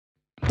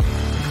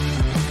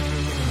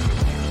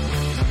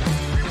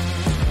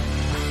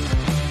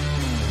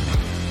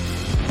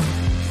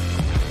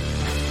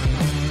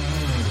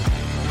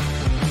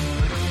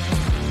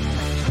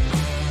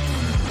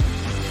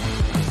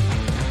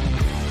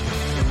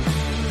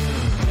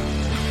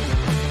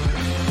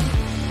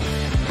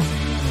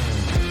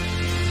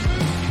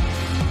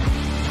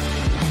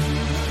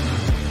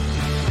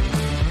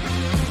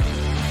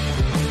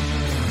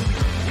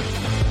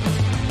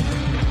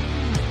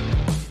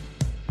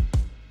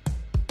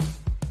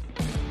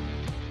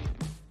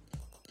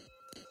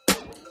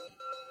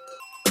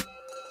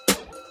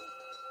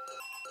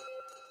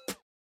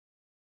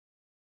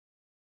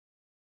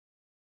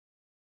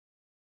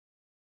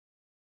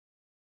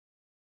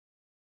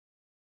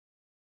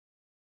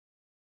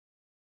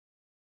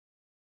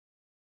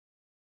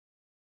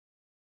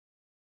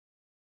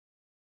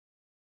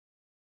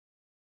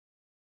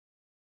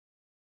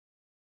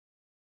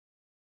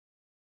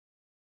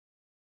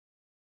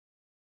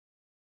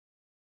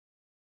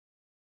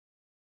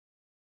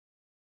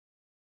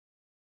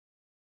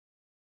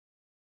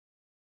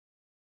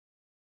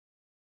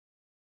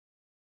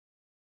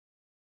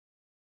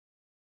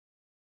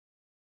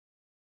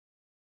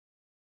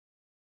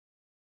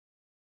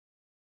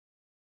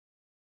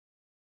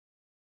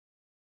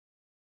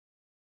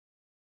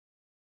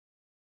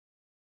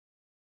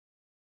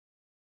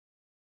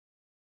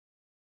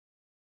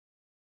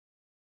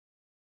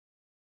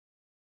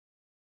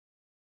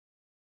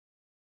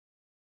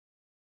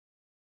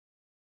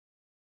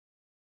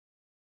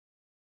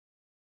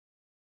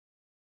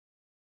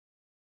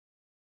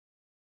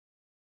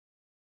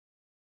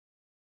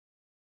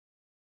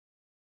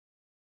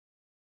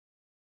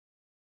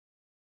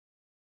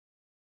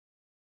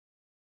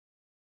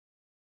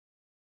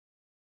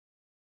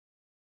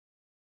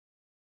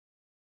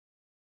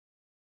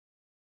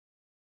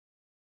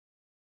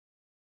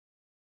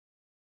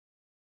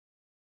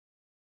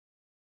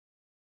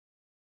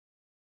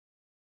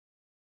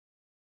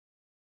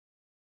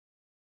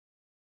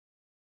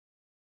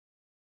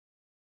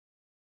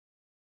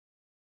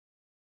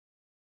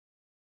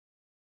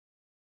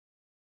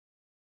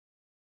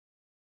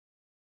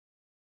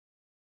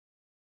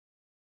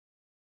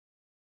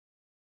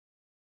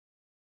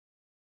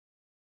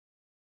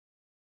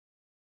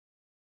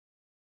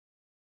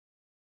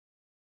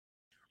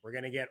We're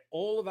going to get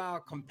all of our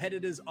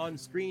competitors on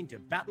screen to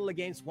battle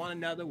against one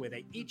another, where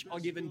they each are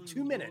given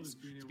 2 minutes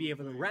to be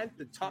able to rant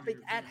the topic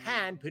at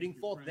hand, putting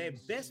forth their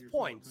best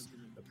points,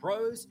 the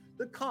pros,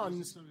 the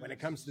cons, when it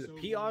comes to the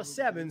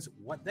PR7s,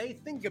 what they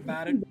think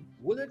about it.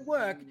 Will it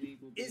work?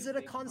 Is it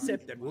a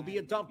concept that will be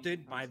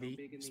adopted by the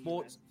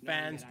sports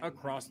fans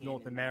across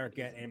North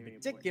America, and in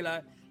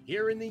particular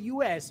here in the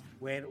US,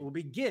 where it will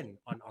begin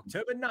on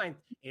October 9th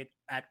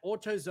at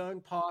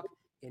AutoZone Park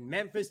in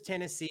Memphis,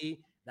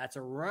 Tennessee. That's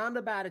around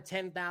about a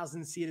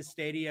 10,000-seater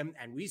stadium.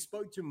 And we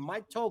spoke to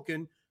Mike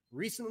Tolkien,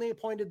 recently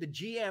appointed the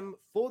GM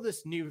for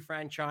this new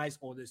franchise,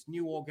 or this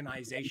new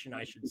organization,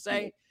 I should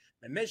say.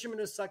 The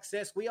measurement of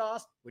success, we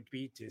asked, would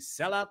be to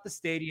sell out the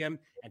stadium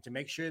and to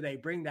make sure they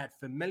bring that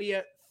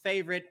familiar,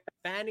 favorite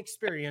fan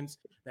experience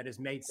that has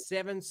made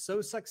Sevens so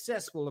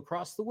successful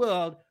across the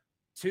world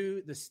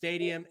to the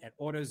stadium at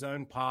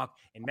AutoZone Park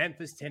in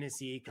Memphis,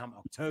 Tennessee, come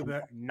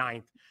October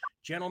 9th.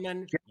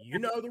 Gentlemen, you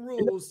know the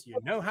rules, you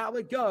know how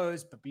it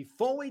goes, but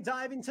before we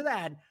dive into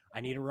that,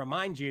 I need to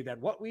remind you that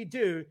what we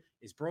do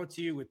is brought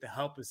to you with the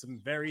help of some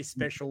very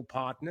special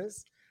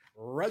partners.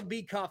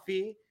 Rugby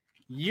Coffee,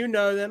 you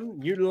know them,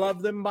 you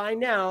love them by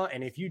now,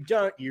 and if you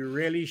don't, you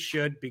really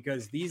should,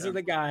 because these are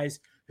the guys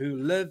who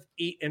live,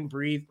 eat, and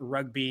breathe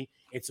rugby.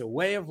 It's a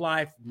way of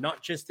life,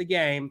 not just a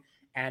game.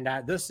 And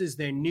this is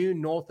their new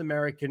North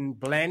American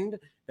blend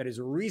that has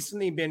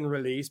recently been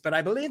released. But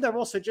I believe they've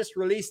also just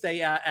released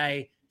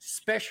a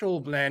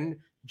special blend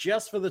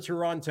just for the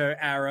Toronto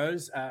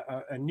Arrows,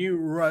 a new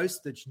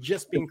roast that's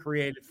just been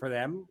created for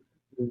them.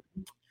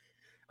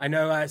 I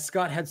know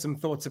Scott had some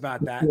thoughts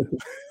about that.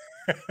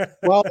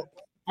 Well,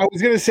 I was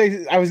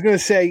gonna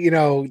say, you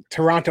know,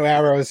 Toronto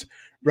Arrows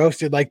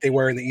roasted like they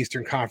were in the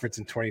Eastern Conference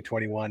in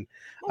 2021.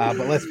 But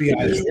let's be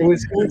honest, it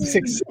was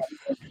 6.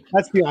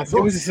 Let's be honest, it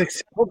was a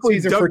 6. Hopefully,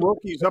 Doug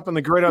Wilkie's up in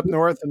the great up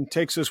north and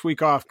takes this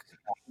week off.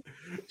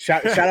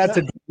 Shout out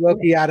to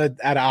Wilkie out of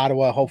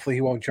Ottawa. Hopefully,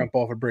 he won't jump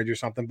off a bridge or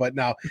something. But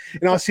no,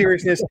 in all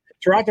seriousness,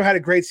 Toronto had a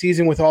great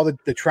season with all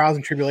the trials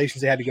and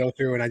tribulations they had to go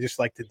through, and I just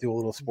like to do a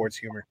little sports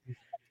humor.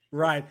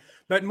 Right.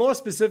 But more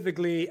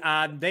specifically,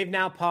 they've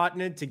now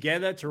partnered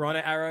together,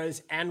 Toronto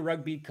Arrows and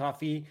Rugby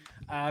Coffee.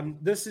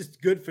 This is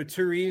good for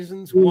 2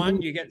 reasons.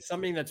 One, you get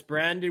something that's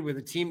branded with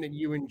a team that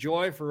you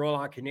enjoy for all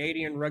our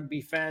Canadian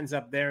rugby fans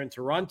up there in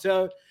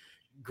Toronto.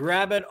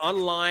 Grab it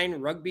online,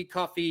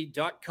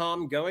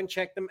 rugbycoffee.com. Go and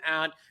check them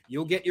out.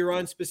 You'll get your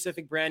own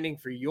specific branding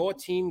for your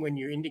team when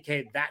you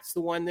indicate that's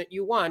the one that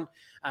you want.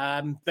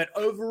 But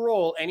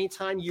overall,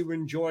 anytime you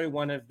enjoy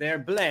one of their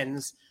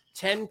blends,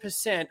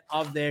 10%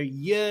 of their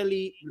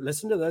yearly,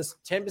 listen to this,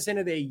 10%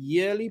 of their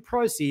yearly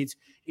proceeds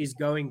is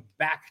going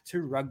back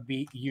to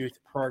rugby youth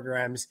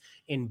programs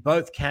in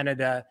both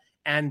Canada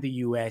and the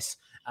US.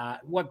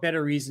 What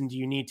better reason do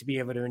you need to be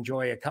able to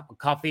enjoy a cup of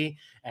coffee?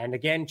 And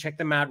again, check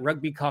them out,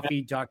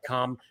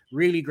 rugbycoffee.com.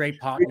 Really great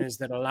partners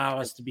that allow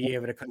us to be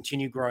able to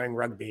continue growing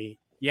rugby.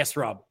 Yes,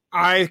 Rob?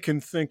 I can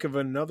think of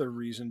another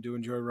reason to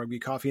enjoy Rugby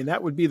Coffee, and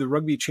that would be the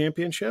Rugby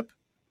Championship.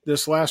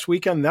 This last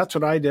weekend, that's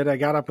what I did. I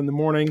got up in the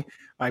morning.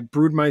 I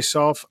brewed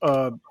myself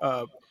a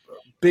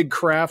big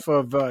carafe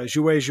of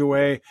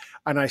Jouet,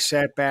 and I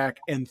sat back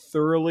and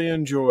thoroughly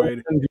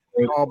enjoyed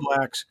the All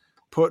Blacks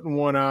putting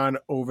one on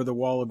over the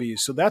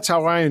Wallabies. So that's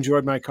how I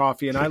enjoyed my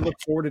coffee, and I look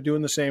forward to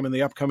doing the same in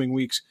the upcoming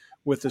weeks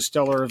with the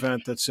stellar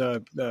event that's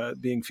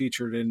being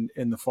featured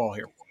in the fall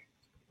here.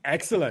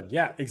 Excellent.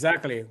 Yeah,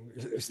 exactly.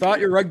 Start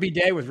your rugby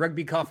day with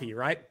Rugby Coffee,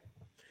 right?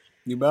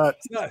 You bet.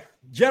 So,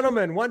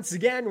 gentlemen, once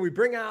again, we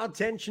bring our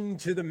attention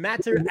to the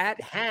matter at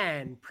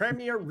hand.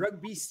 Premier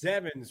Rugby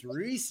Sevens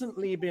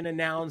recently been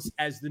announced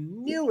as the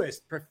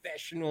newest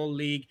professional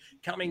league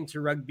coming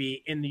to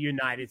rugby in the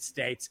United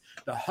States.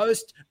 The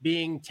host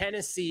being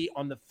Tennessee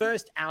on the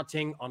first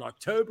outing on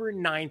October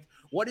 9th.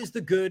 What is the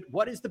good?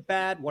 What is the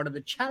bad? What are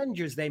the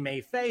challenges they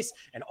may face?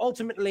 And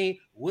ultimately,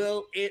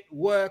 will it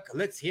work?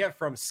 Let's hear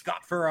from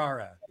Scott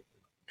Ferrara.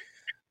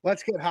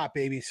 Let's get hot,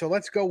 baby. So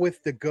let's go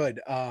with the good.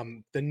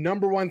 The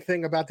number one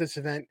thing about this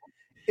event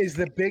is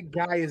the big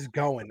guy is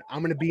going.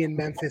 I'm going to be in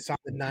Memphis on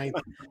the 9th,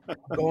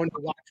 going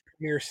to watch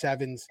Premier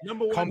Sevens.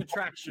 Number one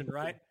attraction,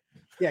 right?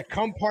 Yeah,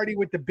 come party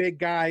with the big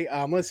guy.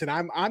 Listen,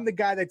 I'm the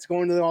guy that's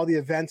going to all the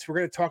events. We're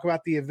going to talk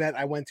about the event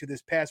I went to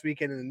this past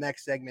weekend in the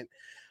next segment.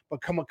 But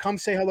come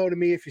say hello to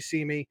me if you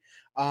see me.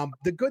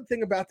 The good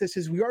thing about this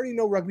is we already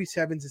know Rugby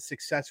Sevens is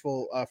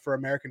successful for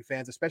American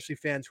fans, especially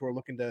fans who are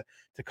looking to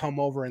come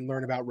over and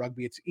learn about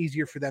rugby. It's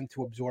easier for them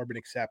to absorb and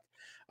accept.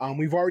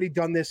 We've already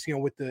done this,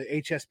 with the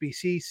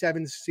HSBC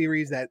Sevens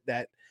series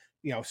that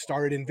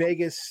started in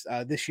Vegas.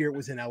 This year it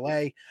was in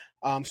LA.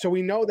 So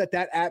we know that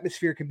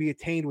atmosphere can be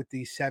attained with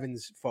these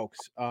Sevens folks.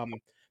 So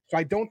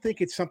I don't think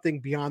it's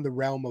something beyond the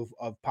realm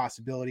of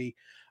possibility.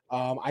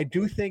 I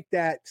do think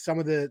that some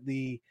of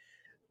the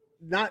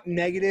not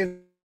negative,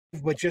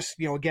 but just,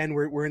 again,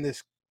 we're in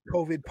this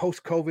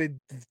post-COVID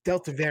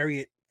Delta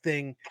variant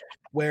thing.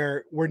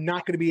 where we're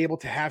not going to be able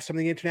to have some of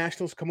the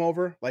internationals come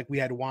over like we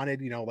had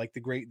wanted, like the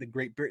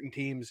Great Britain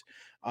teams,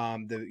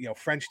 the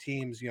French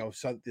teams,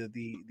 so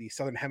the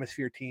Southern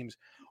Hemisphere teams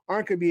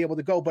aren't going to be able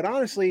to go. But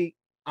honestly,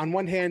 on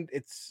one hand,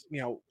 it's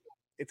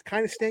it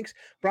kind of stinks,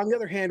 but on the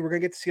other hand, we're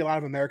going to get to see a lot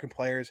of American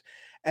players.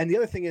 And the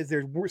other thing is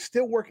we're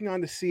still working on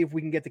to see if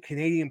we can get the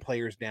Canadian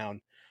players down,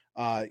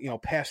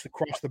 past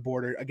across the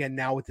border again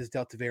now with this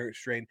Delta variant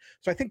strain.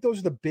 So I think those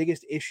are the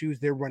biggest issues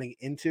they're running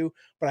into.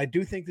 But I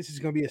do think this is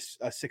going to be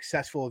a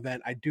successful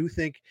event. I do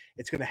think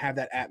it's going to have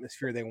that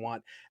atmosphere they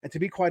want. And to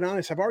be quite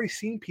honest, I've already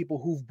seen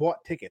people who've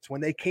bought tickets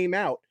when they came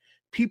out.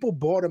 People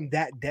bought them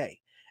that day.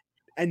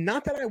 And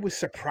not that I was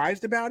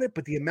surprised about it,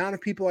 but the amount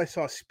of people I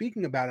saw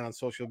speaking about it on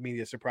social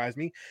media surprised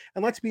me.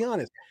 And let's be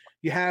honest,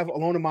 you have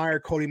Alona Meyer,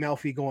 Cody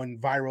Melfi going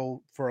viral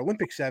for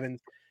Olympic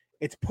Sevens.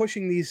 It's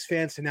pushing these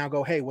fans to now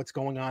go, hey, what's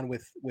going on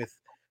with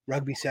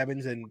Rugby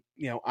Sevens? And,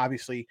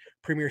 obviously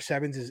Premier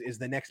Sevens is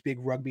the next big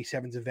Rugby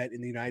Sevens event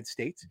in the United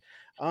States.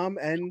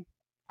 And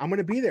I'm going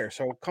to be there.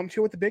 So come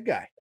chill with the big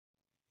guy.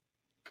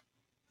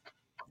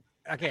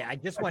 Okay, I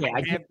just want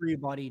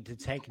everybody to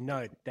take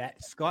note that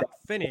Scott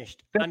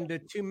finished under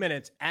 2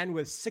 minutes and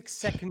with 6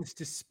 seconds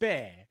to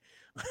spare.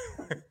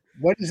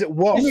 What is it?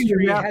 Whoa.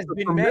 History has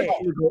been made.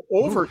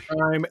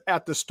 Overtime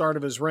at the start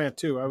of his rant,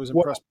 too. I was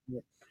impressed.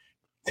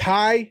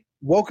 Ty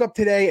woke up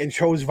today and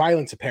chose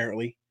violence,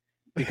 apparently,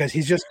 because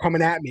he's just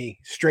coming at me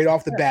straight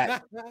off the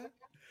bat.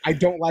 I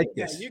don't like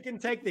this. You can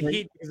take the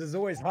heat because it's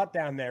always hot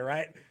down there,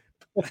 right?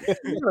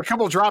 A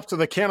couple drops of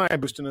the can I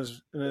boost in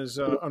his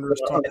under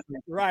his tongue.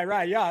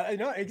 Right.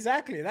 Yeah,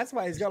 exactly. That's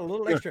why he's got a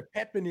little extra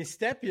pep in his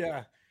step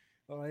here.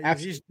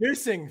 He's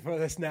juicing for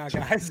this now,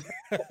 guys.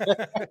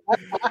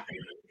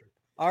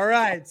 All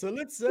right, so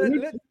let's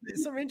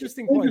some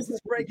interesting points.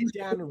 Let's break it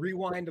down and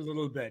rewind a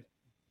little bit.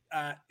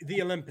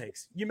 The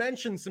Olympics. You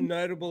mentioned some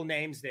notable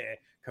names there: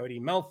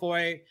 Cody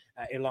Malfoy,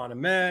 Ilana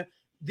Mer.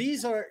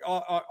 These are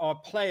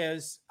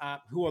players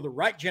who are the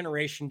right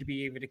generation to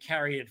be able to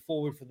carry it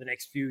forward for the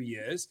next few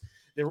years.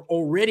 They're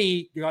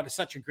already got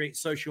such a great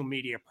social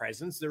media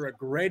presence. They're a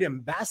great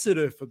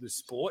ambassador for the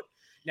sport.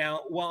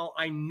 Now, while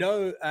I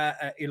know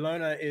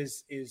Ilona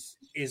is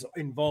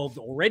involved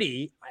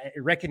already, I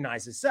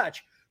recognize as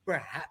such,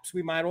 perhaps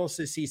we might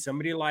also see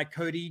somebody like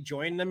Cody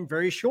join them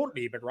very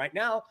shortly. But right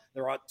now,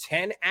 there are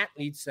 10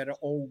 athletes that are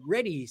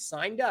already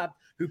signed up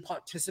who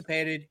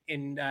participated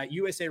in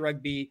USA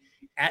Rugby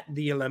at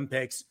the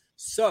Olympics.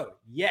 So,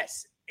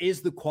 yes,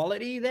 is the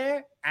quality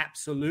there?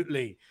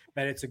 Absolutely.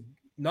 But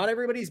not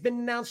everybody's been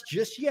announced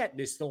just yet.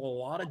 There's still a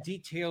lot of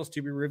details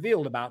to be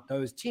revealed about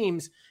those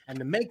teams and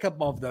the makeup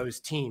of those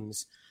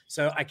teams.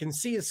 So I can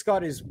see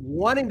Scott is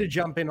wanting to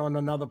jump in on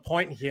another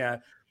point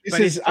here. But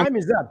his time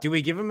is up. Do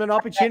we give him an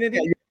opportunity?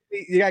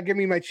 You got to give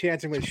me my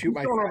chance. I'm going to shoot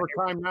my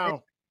overtime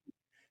now.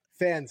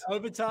 Fans.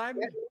 Overtime?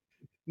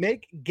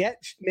 Make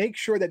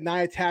sure that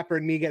Nia Tapper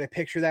and me get a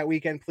picture that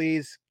weekend,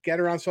 please. Get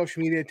her on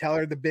social media. Tell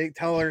her the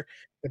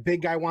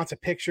big guy wants a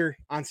picture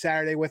on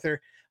Saturday with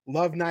her.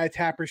 Love Nia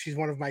Tapper. She's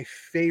one of my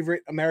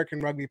favorite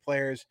American rugby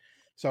players.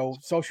 So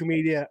social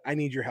media, I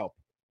need your help.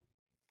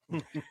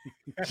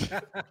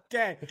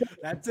 Okay,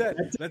 that's it.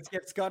 Let's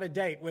get Scott a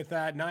date with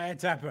Nia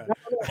Tapper.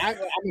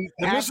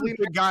 This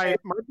guy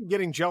might be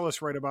getting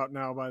jealous right about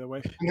now, by the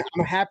way.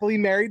 I'm a happily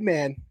married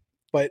man,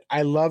 but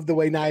I love the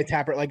way Nia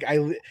Tapper,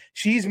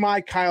 she's my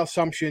Kyle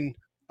Sumption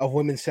of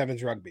women's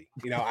sevens rugby.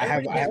 I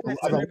have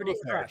a love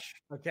crush.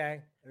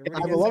 Okay, I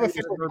have a love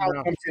affair with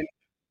Kyle Sumption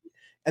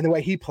and the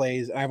way he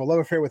plays, and I have a love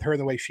affair with her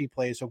and the way she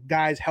plays. So,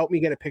 guys, help me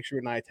get a picture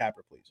with Nia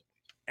Tapper, please.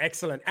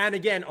 Excellent. And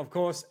again, of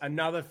course,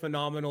 another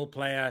phenomenal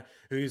player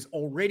who's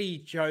already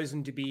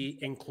chosen to be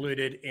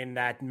included in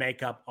that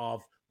makeup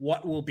of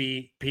what will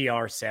be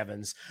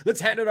PR7s. Let's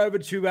hand it over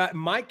to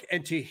Mike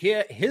and to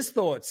hear his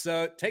thoughts.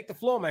 So take the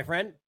floor, my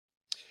friend.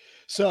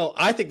 So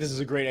I think this is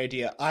a great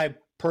idea. I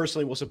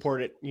personally will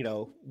support it,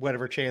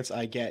 whatever chance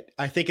I get.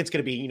 I think it's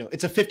going to be,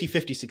 it's a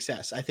 50-50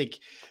 success. I think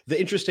the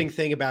interesting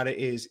thing about it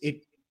is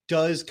it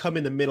does come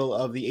in the middle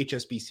of the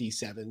HSBC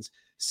Sevens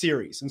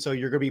series. And so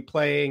you're going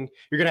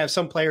to have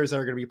some players that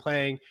are going to be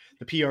playing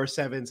the PR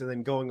Sevens and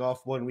then going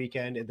off one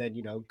weekend and then,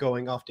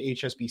 going off to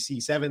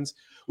HSBC Sevens,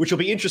 which will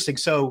be interesting.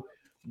 So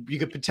you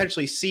could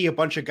potentially see a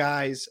bunch of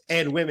guys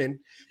and women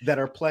that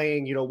are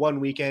playing,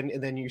 one weekend,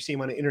 and then you see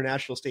them on an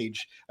international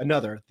stage,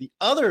 another. The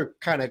other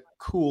kind of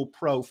cool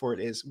pro for it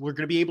is we're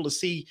going to be able to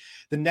see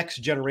the next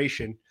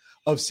generation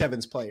of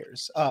sevens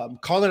players.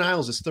 Colin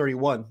Isles is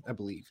 31, I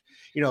believe.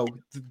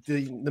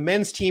 The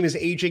men's team is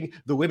aging,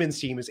 the women's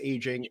team is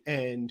aging,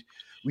 and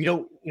we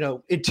don't,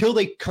 until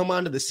they come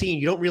onto the scene,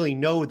 you don't really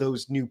know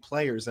those new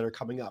players that are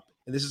coming up.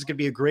 And this is going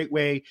to be a great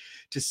way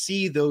to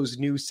see those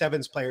new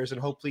sevens players, and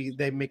hopefully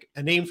they make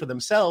a name for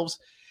themselves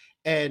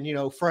and,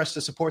 for us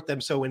to support them.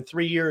 So in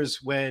 3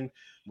 years, when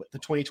the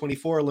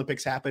 2024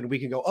 Olympics happen, we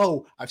can go,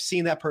 oh, I've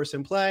seen that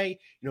person play,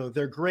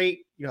 they're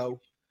great.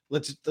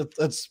 Let's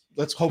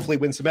hopefully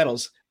win some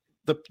medals.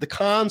 The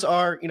cons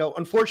are,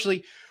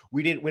 unfortunately,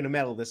 we didn't win a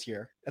medal this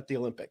year at the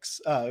Olympics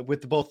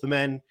with both the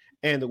men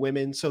and the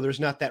women. So there's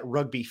not that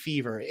rugby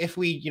fever. If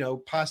we,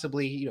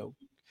 possibly,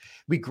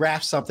 we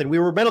grasp something, we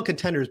were medal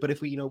contenders, but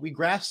if we, we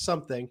grasp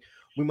something,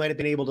 we might've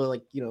been able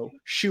to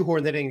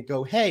shoehorn that in and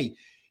go, hey,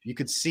 you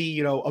could see,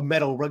 a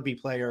medal rugby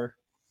player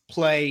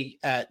play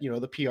at,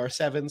 the PR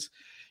sevens.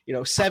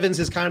 Sevens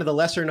is kind of the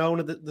lesser known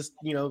of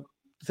the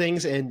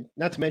things, and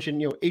not to mention,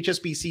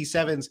 HSBC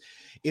sevens,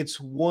 it's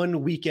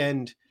one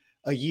weekend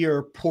a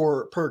year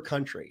per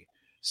country.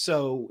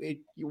 So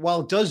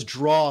while it does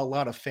draw a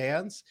lot of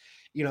fans,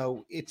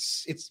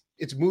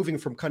 it's moving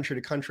from country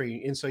to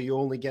country, and so you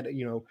only get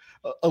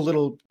a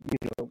little,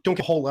 don't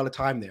get a whole lot of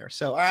time there.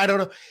 So I don't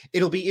know.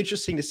 It'll be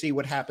interesting to see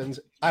what happens.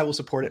 I will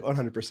support it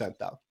 100%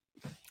 though.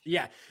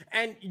 Yeah.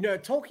 And,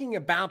 talking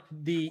about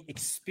the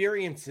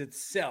experience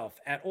itself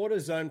at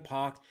AutoZone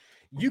Park,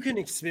 you can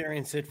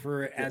experience it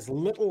for as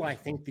little. I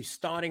think the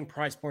starting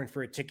price point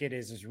for a ticket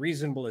is as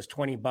reasonable as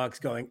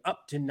 $20, going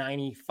up to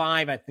 $95,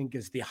 I think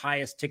is the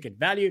highest ticket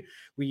value,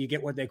 where you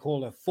get what they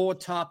call a four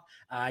top.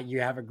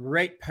 You have a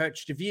great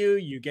perched view.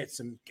 You get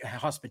some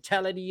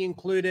hospitality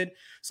included.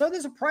 So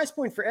there's a price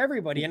point for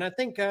everybody. And I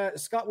think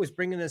Scott was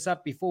bringing this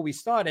up before we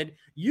started.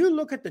 You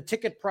look at the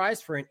ticket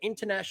price for an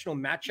international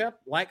matchup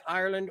like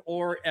Ireland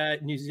or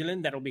New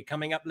Zealand that'll be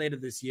coming up later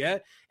this year,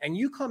 and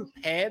you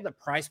compare the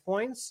price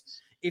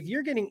points. If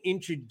you're getting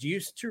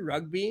introduced to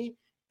rugby,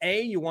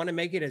 you want to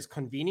make it as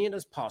convenient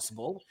as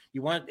possible.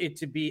 You want it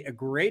to be a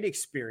great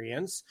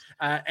experience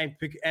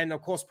and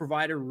of course,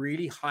 provide a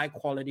really high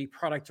quality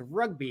product of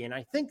rugby. And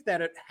I think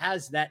that it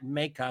has that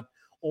makeup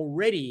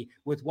already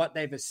with what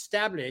they've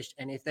established.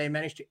 And if they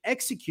manage to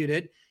execute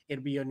it,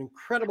 it'll be an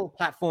incredible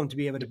platform to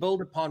be able to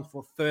build upon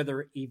for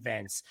further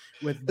events.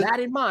 With that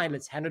in mind,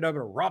 let's hand it over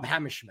to Rob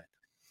Hammerschmidt.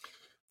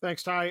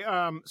 Thanks,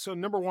 Ty. So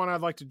number one, I'd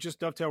like to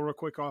just dovetail real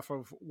quick off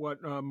of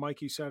what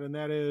Mikey said, and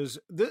that is,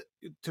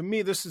 to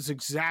me, this is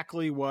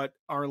exactly what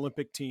our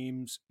Olympic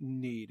teams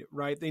need,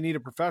 right? They need a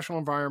professional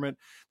environment.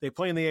 They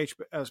play in the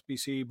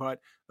HSBC, but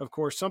of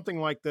course, something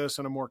like this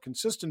on a more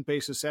consistent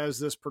basis as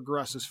this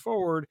progresses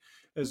forward,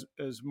 as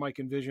Mike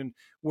envisioned,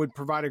 would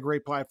provide a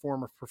great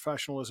platform of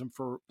professionalism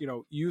for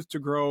youth to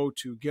grow,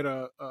 to get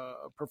a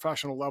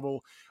professional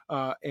level,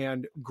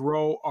 and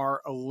grow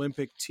our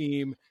Olympic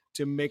team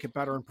to make it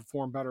better and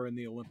perform better in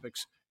the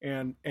Olympics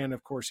and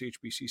of course,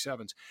 HBC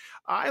sevens.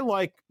 I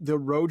like the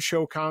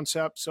roadshow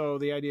concept. So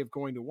the idea of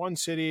going to one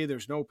city,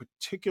 there's no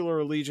particular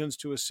allegiance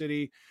to a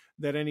city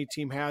that any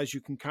team has. You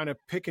can kind of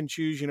pick and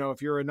choose,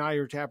 if you're a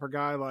Nair Tapper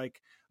guy,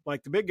 like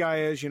the big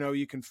guy is,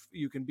 you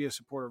can be a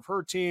supporter of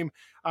her team.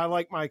 I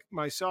like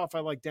myself. I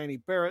like Danny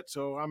Barrett,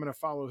 so I'm going to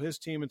follow his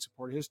team and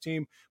support his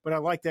team. But I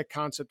like that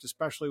concept,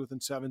 especially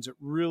within sevens. It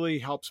really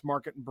helps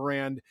market and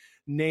brand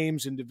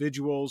names,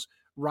 individuals,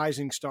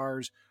 rising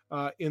stars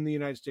in the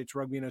United States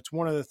rugby. And it's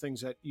one of the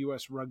things that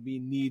U.S. rugby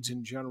needs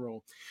in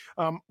general.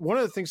 One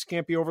of the things that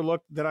can't be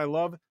overlooked that I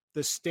love,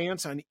 the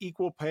stance on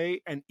equal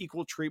pay and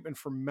equal treatment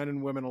for men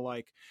and women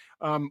alike.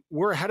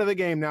 We're ahead of the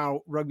game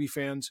now, rugby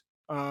fans.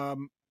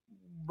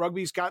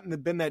 Rugby's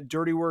been that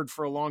dirty word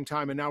for a long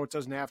time, and now it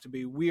doesn't have to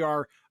be. We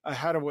are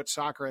ahead of what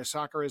soccer has.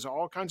 Soccer has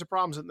all kinds of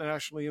problems at the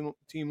national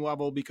team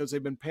level because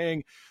they've been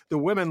paying the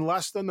women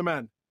less than the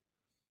men.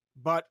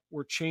 But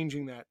we're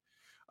changing that.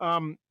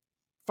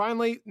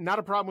 Finally, not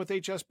a problem with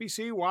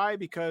HSBC. Why?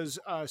 Because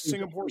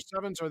Singapore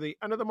sevens are the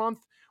end of the month.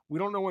 We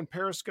don't know when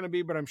Paris is going to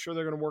be, but I'm sure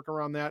they're going to work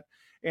around that.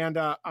 And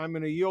I'm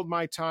going to yield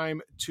my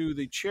time to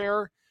the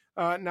chair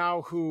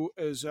now, who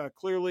is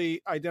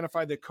clearly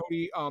identified that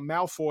Cody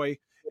Malfoy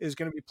is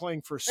going to be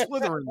playing for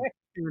Slytherin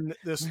in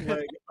this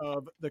leg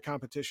of the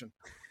competition.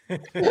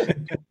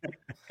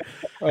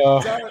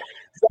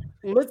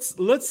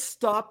 Let's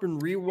stop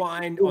and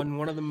rewind on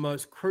one of the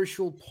most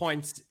crucial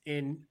points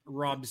in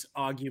Rob's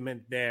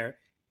argument there: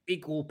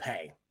 equal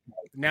pay.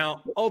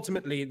 Now,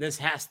 ultimately, this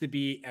has to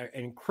be an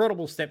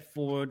incredible step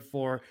forward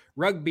for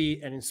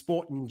rugby and in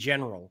sport in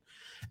general.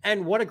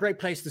 And what a great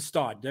place to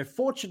start. They're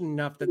fortunate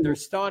enough that they're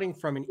starting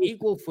from an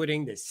equal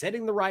footing. They're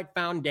setting the right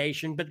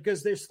foundation, but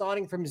because they're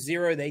starting from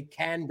zero, they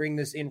can bring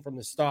this in from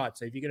the start.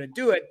 So if you're going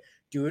to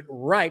do it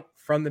right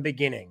from the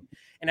beginning.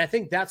 And I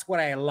think that's what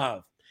I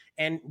love.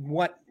 And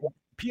what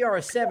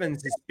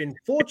PR7s has been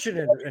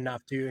fortunate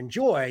enough to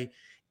enjoy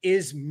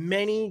is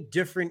many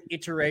different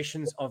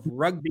iterations of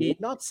rugby,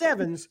 not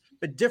sevens,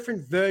 but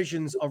different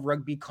versions of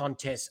rugby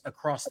contests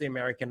across the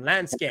American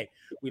landscape.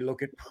 We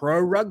look at pro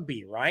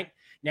rugby, right?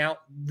 Now,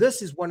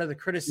 this is one of the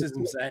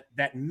criticisms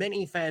that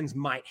many fans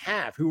might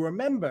have who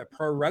remember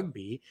pro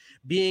rugby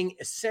being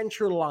a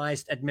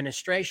centralized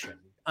administration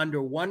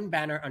under one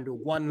banner, under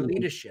one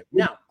leadership.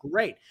 Now,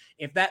 great.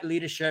 If that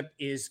leadership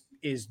is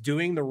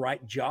doing the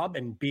right job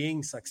and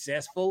being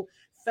successful,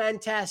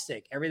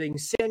 fantastic.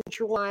 Everything's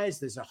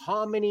centralized. There's a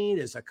harmony.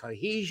 There's a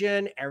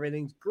cohesion.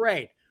 Everything's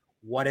great.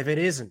 What if it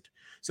isn't?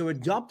 So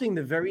adopting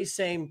the very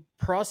same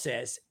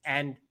process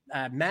and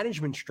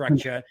management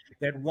structure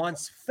that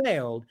once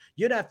failed,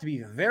 you'd have to be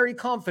very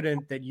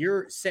confident that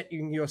you're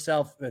setting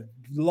yourself a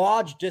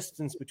large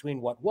distance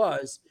between what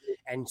was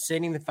and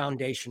setting the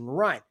foundation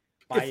right.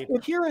 by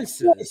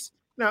appearances.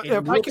 Now, It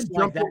if I looks can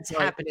like jump in, that's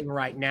happening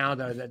right now,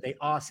 though, that they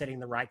are setting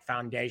the right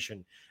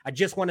foundation. I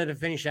just wanted to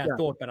finish that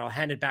thought, but I'll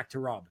hand it back to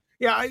Rob.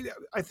 Yeah,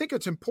 I think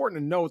it's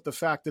important to note the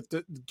fact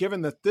that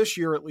given that this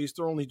year at least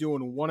they're only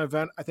doing one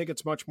event, I think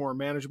it's much more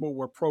manageable.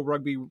 Where pro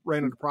rugby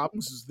ran into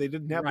problems is they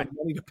didn't have the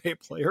money to pay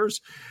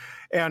players,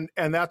 and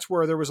that's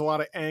where there was a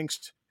lot of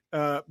angst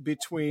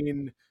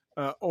between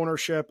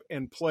ownership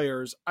and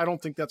players. I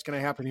don't think that's going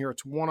to happen here.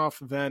 It's a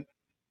one-off event.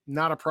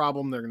 Not a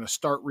problem. They're going to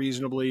start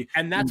reasonably.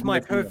 And that's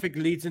my perfect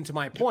leads into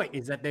my point,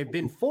 is that they've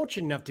been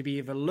fortunate enough to be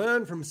able to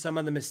learn from some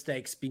of the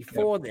mistakes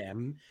before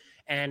them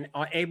and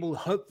are able,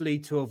 hopefully,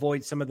 to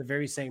avoid some of the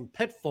very same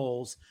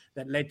pitfalls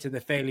that led to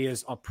the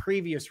failures of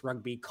previous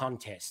rugby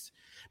contests.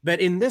 But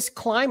in this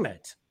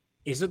climate,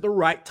 is it the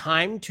right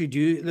time to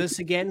do this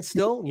again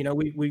still? You know,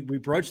 we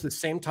broached the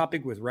same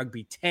topic with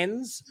rugby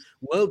 10s,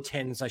 world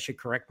 10s, I should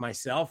correct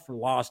myself, for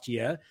last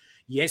year.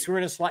 Yes, we're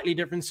in a slightly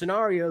different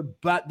scenario,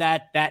 but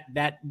that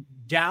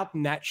doubt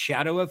and that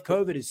shadow of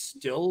COVID is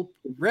still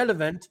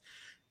relevant.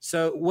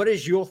 So what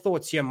is your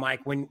thoughts here,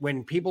 Mike,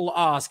 when people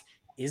ask,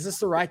 is this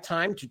the right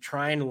time to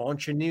try and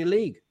launch a new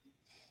league?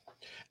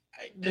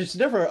 There's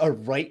never a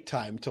right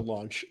time to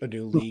launch a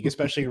new league,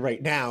 especially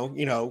right now.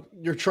 You know,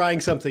 you're trying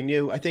something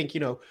new. I think, you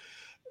know,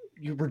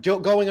 you were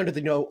going under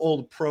the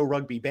old pro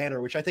rugby banner,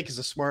 which I think is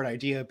a smart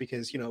idea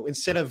because, you know,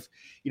 instead of,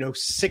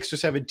 6 or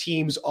 7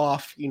 teams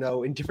off,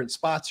 in different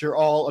spots, you're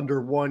all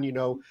under one,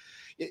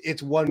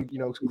 it's one,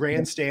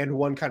 grandstand,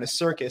 one kind of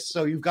circus.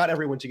 So you've got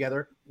everyone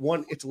together.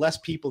 One, it's less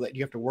people that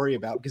you have to worry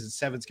about because it's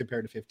 7s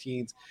compared to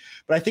 15s.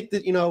 But I think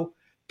that,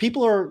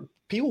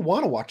 people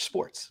want to watch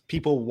sports.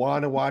 People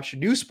want to watch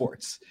new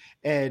sports,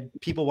 and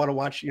people want to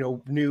watch,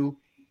 new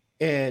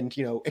and,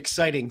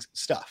 exciting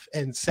stuff.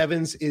 And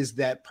 7s is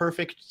that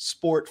perfect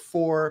sport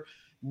for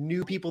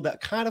new people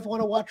that kind of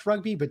want to watch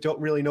rugby, but don't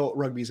really know what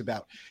rugby is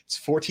about. It's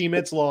 14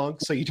 minutes long,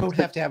 so you don't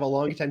have to have a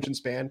long attention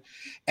span.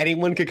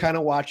 Anyone could kind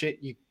of watch it.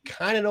 You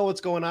kind of know what's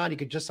going on. You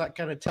could just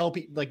kind of tell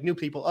people, like new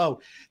people, oh,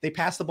 they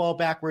pass the ball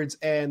backwards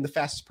and the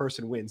fastest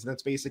person wins. And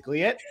that's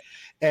basically it.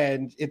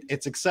 And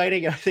it's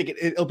exciting. And I think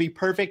it'll be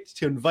perfect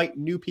to invite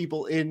new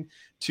people in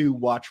to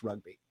watch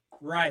rugby.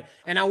 Right.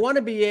 And I want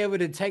to be able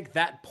to take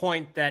that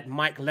point that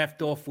Mike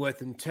left off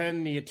with and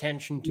turn the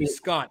attention to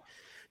Scott.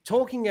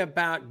 Talking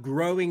about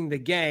growing the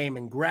game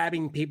and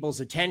grabbing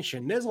people's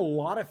attention, there's a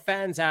lot of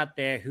fans out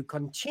there who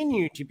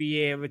continue to be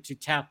able to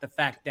tout the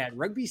fact that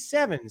Rugby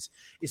 7s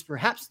is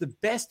perhaps the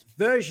best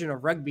version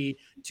of rugby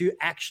to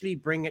actually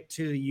bring it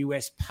to the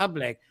US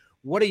public.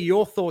 What are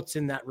your thoughts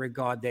in that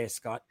regard there,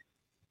 Scott?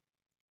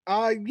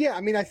 Yeah,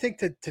 I mean, I think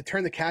to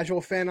turn the casual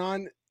fan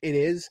on, it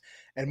is.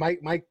 And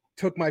Mike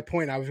took my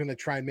point. I was going to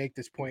try and make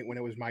this point when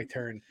it was my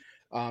turn,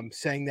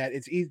 saying that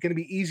it's going to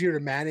be easier to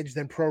manage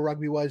than pro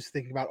rugby was,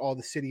 thinking about all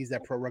the cities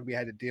that pro rugby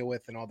had to deal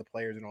with and all the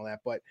players and all that.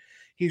 But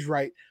he's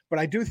right. But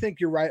I do think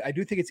you're right. I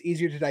do think it's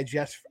easier to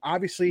digest.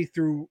 Obviously,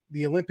 through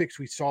the Olympics,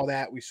 we saw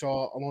that. We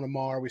saw Alona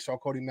Mar, we saw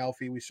Cody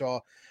Melfi, we saw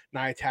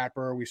Nia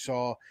Tapper, we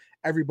saw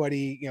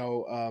everybody,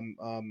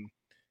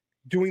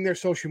 doing their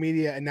social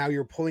media, and now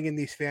you're pulling in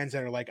these fans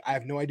that are like, I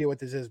have no idea what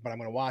this is, but I'm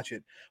going to watch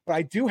it. But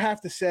I do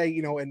have to say,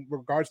 in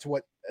regards to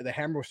what the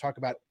Hammer was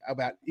talking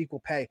about equal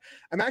pay,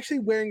 I'm actually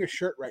wearing a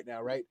shirt right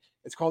now, right?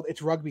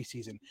 It's rugby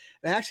season.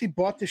 And I actually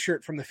bought the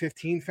shirt from the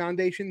 15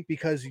 Foundation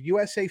because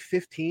USA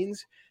 15s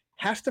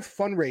has to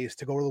fundraise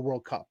to go to the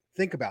World Cup.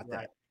 Think about that.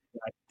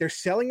 Right. They're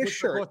selling a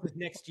shirt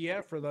next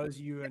year for those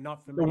of you who are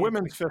not familiar. The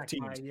women's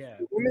 15s.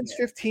 The women's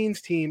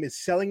 15s team is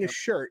selling a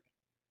shirt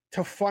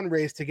to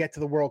fundraise to get to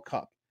the World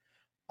Cup.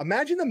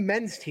 Imagine the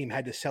men's team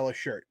had to sell a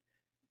shirt.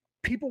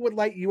 People would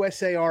light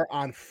USAR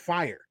on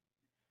fire.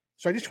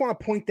 So I just want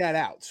to point that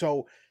out.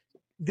 So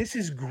this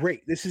is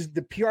great. This is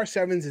the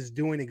PR7s is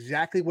doing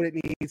exactly what it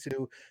needs to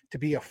do to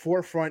be a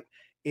forefront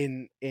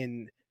in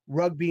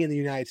rugby in the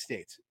United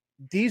States.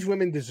 These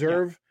women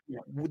deserve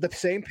the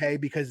same pay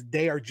because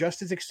they are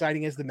just as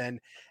exciting as the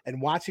men.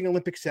 And watching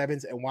Olympic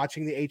 7s and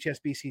watching the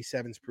HSBC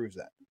 7s proves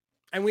that.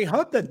 And we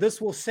hope that this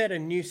will set a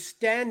new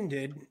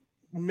standard,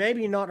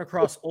 maybe not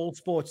across all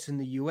sports in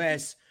the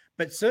US,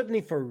 but certainly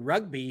for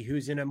rugby,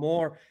 who's in a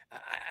more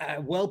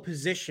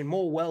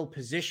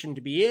well-positioned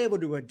to be able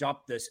to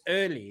adopt this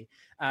early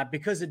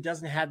because it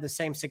doesn't have the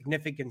same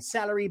significant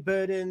salary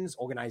burdens,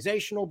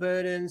 organizational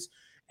burdens,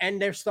 and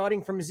they're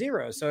starting from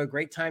zero. So a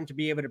great time to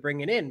be able to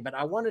bring it in. But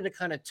I wanted to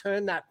kind of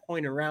turn that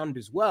point around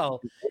as well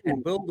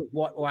and build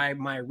why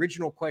my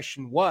original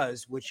question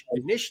was, which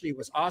initially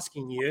was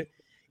asking you,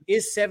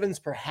 is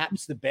 7s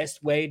perhaps the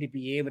best way to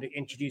be able to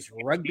introduce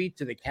rugby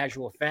to the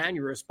casual fan?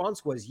 Your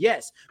response was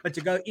yes. But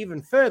to go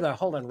even further,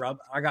 hold on, Rob.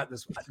 I got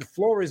this. The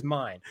floor is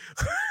mine.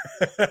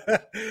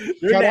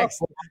 You're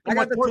next. I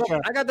got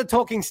the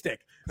talking stick.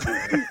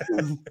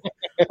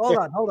 Hold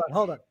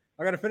on.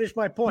 I got to finish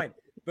my point.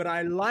 But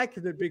I like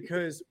it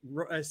because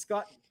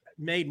Scott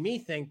made me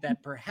think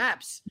that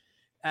perhaps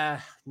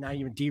now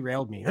you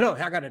derailed me. No,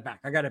 I got it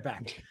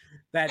back.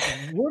 that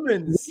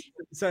women's.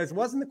 So it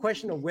wasn't the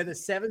question of whether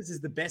sevens is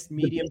the best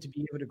medium to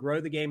be able to grow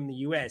the game in the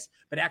US,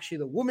 but actually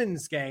the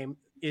women's game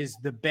is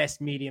the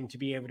best medium to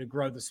be able to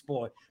grow the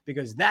sport,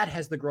 because that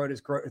has the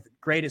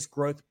greatest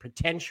growth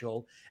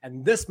potential.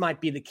 And this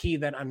might be the key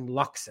that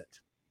unlocks it.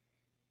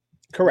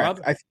 Correct.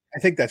 I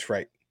think that's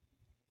right.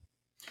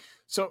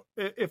 So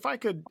if I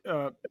could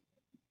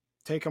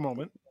take a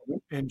moment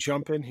and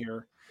jump in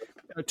here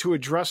to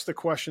address the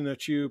question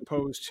that you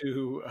posed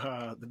to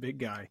the big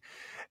guy.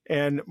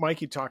 And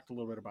Mikey talked a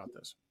little bit about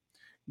this.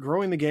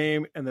 Growing the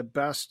game and the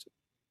best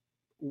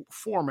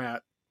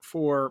format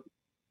for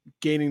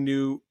gaining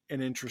new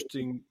and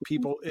interesting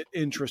people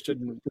interested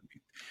in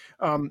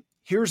rugby.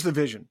 Here's the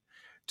vision: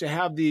 to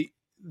have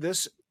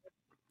this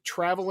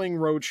traveling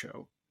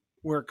roadshow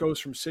where it goes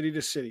from city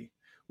to city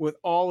with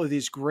all of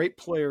these great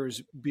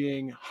players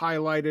being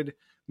highlighted,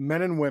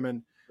 men and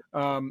women,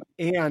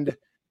 and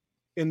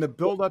in the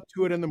build up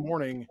to it in the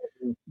morning,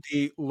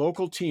 the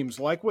local teams,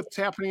 like what's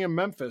happening in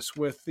Memphis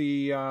with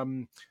the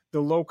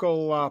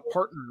local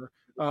partner,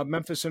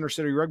 Memphis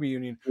Intercity Rugby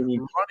Union,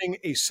 running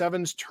a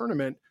sevens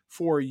tournament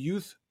for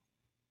youth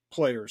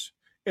players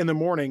in the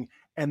morning,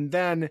 and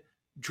then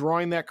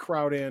drawing that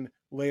crowd in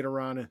later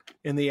on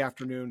in the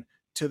afternoon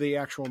to the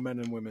actual men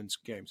and women's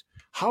games.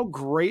 How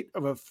great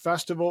of a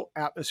festival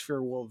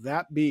atmosphere will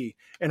that be?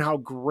 And how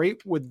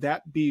great would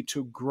that be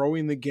to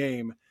growing the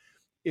game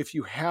if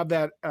you have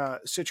that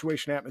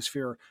situation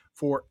atmosphere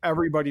for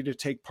everybody to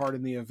take part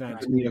in the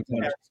event?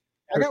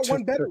 I got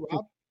one better,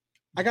 Rob.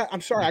 I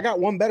got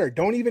one better.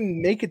 Don't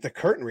even make it the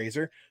curtain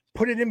raiser.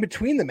 Put it in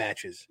between the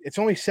matches. It's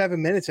only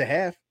 7 minutes a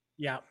half.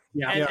 Yeah.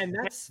 And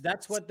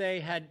that's what they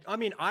had. I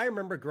mean, I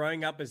remember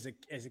growing up as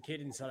a kid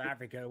in South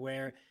Africa,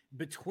 where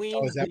between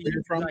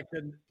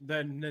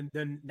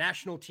the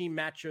national team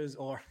matches,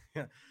 or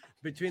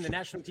between the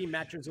national team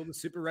matches or the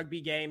Super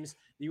Rugby games,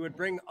 you would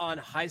bring on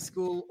high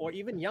school or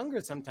even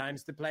younger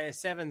sometimes to play a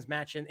sevens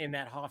match in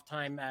that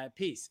halftime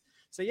piece.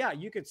 So yeah,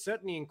 you could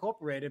certainly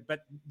incorporate it,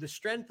 but the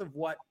strength of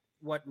what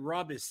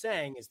Rob is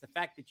saying is the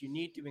fact that you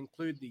need to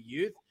include the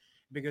youth,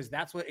 because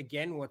that's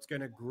what's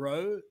going to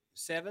grow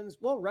sevens,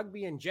 well,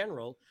 rugby in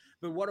general.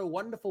 But what a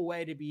wonderful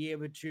way to be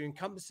able to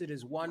encompass it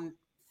as one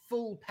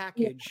full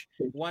package,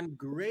 one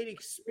great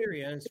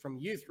experience from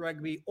youth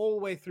rugby all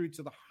the way through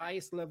to the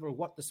highest level of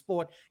what the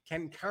sport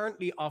can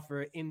currently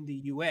offer in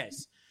the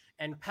US,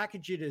 and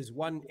package it as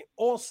one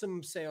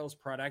awesome sales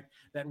product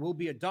that will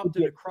be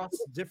adopted across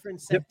different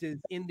sectors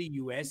in the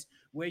US,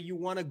 where you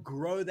want to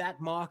grow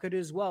that market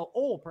as well,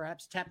 or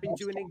perhaps tap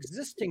into an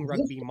existing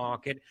rugby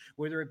market,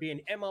 whether it be an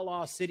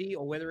MLR city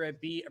or whether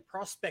it be a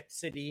prospect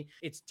city.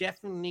 It's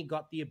definitely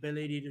got the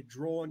ability to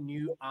draw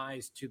new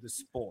eyes to the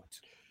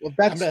sport. Well,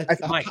 that's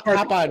Mike,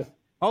 hop on.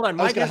 Hold on,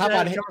 I was going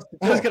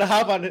to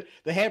hop on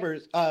the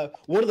Hammers.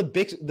 One of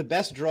the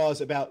best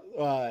draws about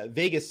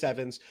Vegas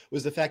Sevens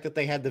was the fact that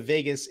they had the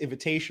Vegas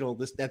Invitational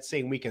that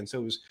same weekend. So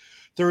it was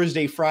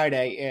Thursday,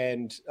 Friday,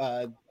 and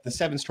the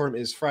Sevens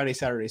tournament is Friday,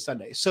 Saturday,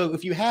 Sunday. So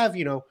if you have,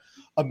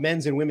 a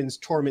men's and women's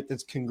tournament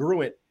that's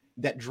congruent,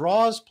 that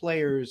draws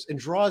players and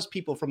draws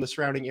people from the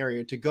surrounding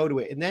area to go to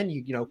it, and then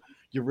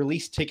you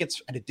release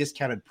tickets at a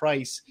discounted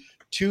price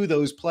to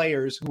those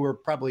players who are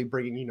probably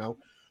bringing,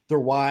 their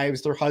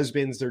wives, their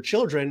husbands, their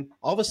children,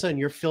 all of a sudden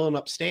you're filling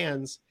up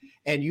stands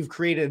and you've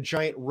created a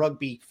giant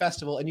rugby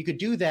festival. And you could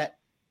do that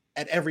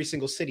at every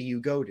single city you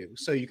go to.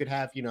 So you could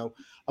have,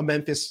 a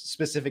Memphis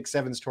specific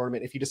sevens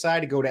tournament. If you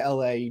decide to go to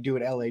LA, you do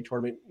an LA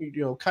tournament,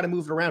 kind of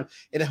move it around.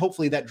 And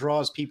hopefully that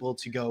draws people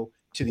to go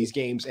to these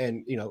games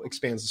and,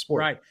 expands the sport.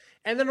 Right.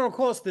 And then, of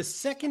course, the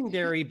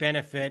secondary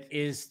benefit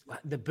is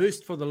the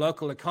boost for the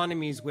local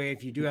economies, where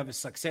if you do have a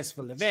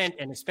successful event,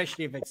 and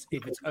especially if it's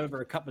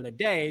over a couple of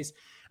days,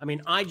 I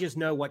mean, I just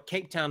know what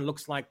Cape Town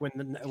looks like when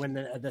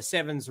the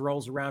sevens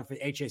rolls around for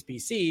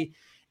HSBC.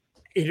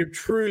 It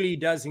truly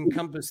does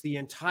encompass the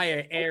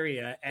entire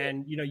area,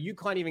 and you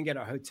can't even get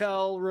a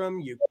hotel room.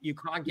 You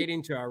can't get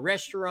into a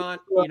restaurant.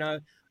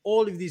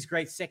 All of these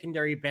great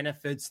secondary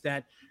benefits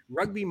that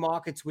rugby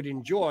markets would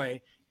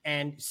enjoy,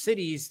 and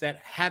cities that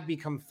have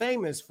become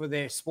famous for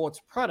their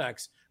sports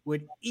products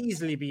would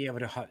easily be able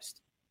to host.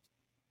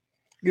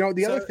 The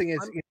other thing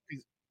is,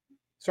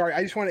 sorry,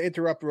 I just want to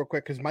interrupt real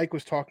quick, because Mike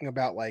was talking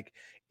about, like,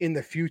 in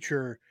the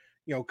future,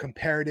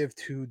 comparative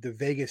to the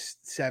Vegas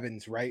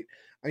Sevens, right?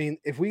 I mean,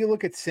 if we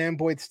look at Sam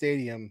Boyd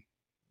Stadium's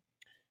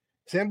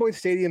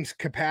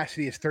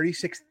capacity is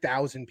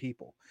 36,000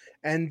 people,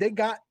 and they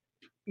got,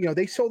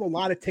 they sold a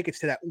lot of tickets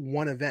to that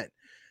one event.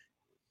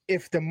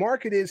 If the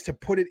market is to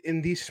put it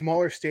in these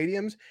smaller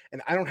stadiums,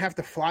 and I don't have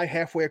to fly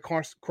halfway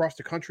across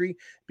the country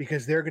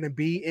because they're going to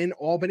be in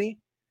Albany,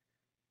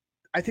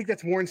 I think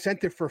that's more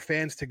incentive for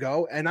fans to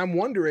go. And I'm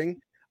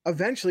wondering,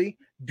 eventually,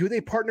 do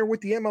they partner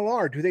with the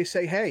MLR? Do they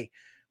say, hey,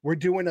 we're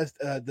doing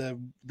the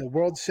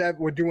World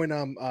Seven, we're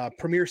doing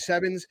Premier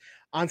Sevens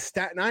on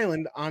Staten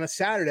Island on a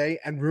Saturday,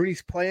 and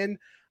Rooney's playing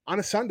on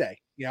a Sunday,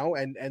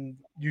 and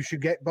you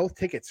should get both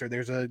tickets, or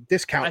there's a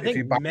discount. I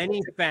think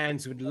many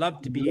fans would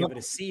love to be able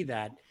to see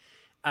that.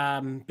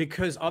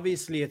 because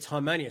obviously it's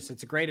harmonious.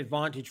 It's a great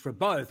advantage for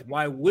both.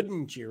 Why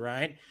wouldn't you,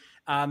 right?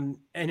 And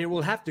it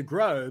will have to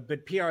grow,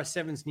 but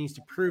PR7s needs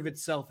to prove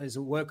itself as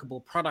a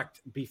workable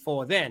product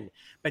before then.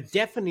 But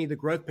definitely the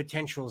growth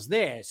potential is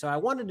there. So I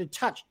wanted to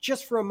touch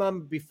just for a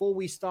moment before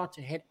we start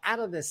to head out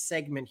of this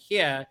segment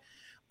here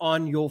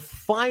on your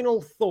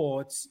final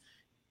thoughts.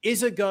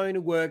 Is it going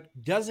to work?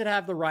 Does it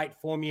have the right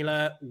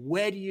formula?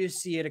 Where do you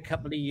see it a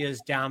couple of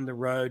years down the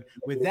road?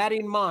 With that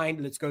in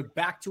mind, let's go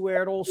back to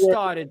where it all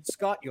started.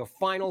 Scott, your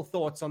final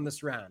thoughts on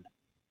this round.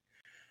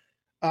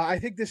 I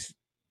think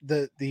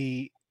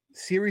the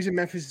series in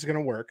Memphis is going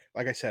to work.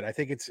 Like I said, I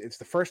think it's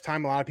the first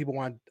time a lot of people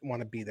want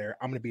to be there.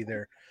 I'm going to be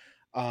there.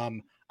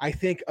 I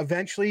think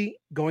eventually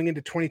going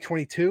into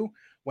 2022,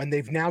 when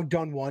they've now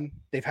done one,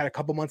 they've had a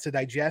couple months to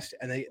digest,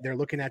 and they're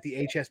looking at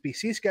the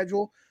HSBC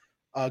schedule.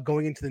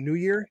 Going into the new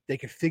year, they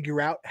can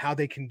figure out how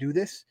they can do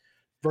this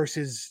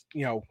versus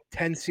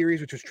 10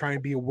 series, which was trying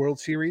to be a World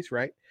Series,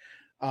 right?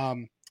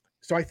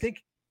 So I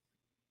think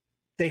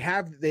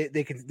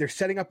they're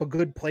setting up a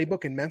good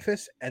playbook in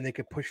Memphis, and they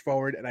can push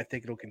forward, and I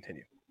think it'll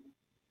continue.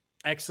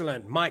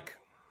 Excellent, Mike.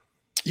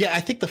 Yeah,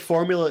 I think the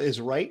formula is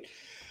right.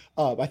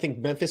 I think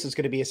Memphis is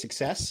going to be a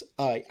success.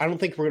 I don't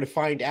think we're going to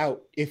find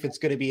out if it's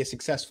going to be a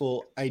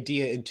successful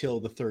idea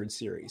until the third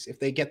series. If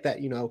they get that,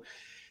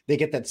 they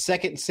get that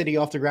second city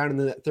off the ground and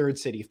then that third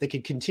city. If they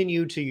can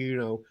continue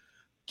to,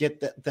 get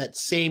that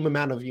same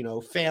amount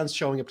of, fans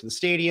showing up to the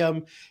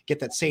stadium, get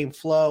that same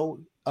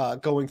flow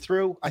going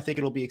through, I think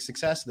it'll be a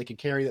success. They can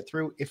carry that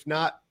through. If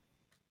not,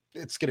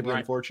 it's going to be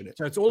unfortunate.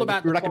 So it's all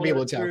about we're not going to be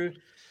able to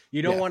tell.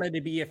 You don't want it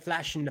to be a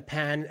flash in the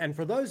pan. And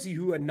for those of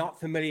you who are not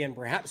familiar, and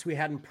perhaps we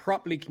hadn't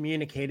properly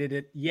communicated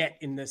it yet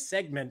in this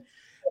segment,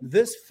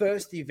 this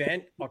first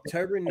event,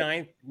 October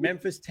 9th,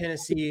 Memphis,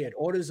 Tennessee at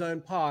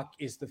AutoZone Park,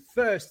 is the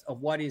first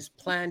of what is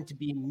planned to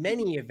be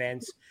many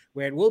events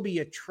where it will be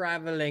a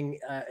traveling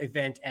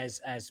event, as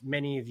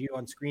many of you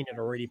on screen had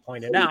already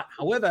pointed out.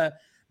 However,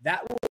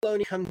 that will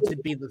only come to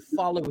be the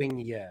following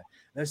year.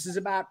 This is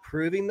about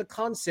proving the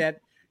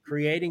concept,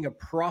 creating a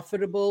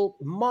profitable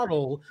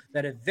model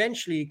that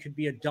eventually could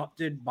be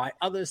adopted by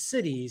other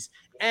cities,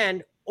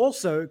 and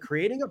also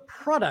creating a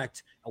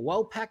product, a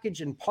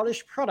well-packaged and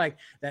polished product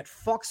that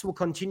Fox will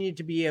continue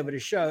to be able to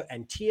show,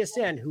 and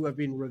TSN, who have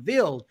been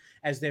revealed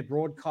as their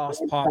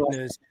broadcast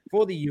partners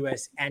for the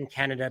US and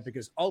Canada,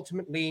 because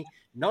ultimately,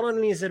 not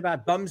only is it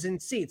about bums in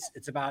seats,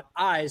 it's about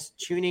eyes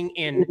tuning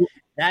in.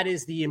 That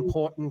is the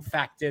important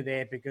factor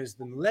there, because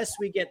unless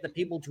we get the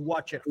people to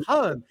watch at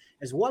home,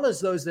 as well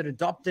as those that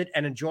adopt it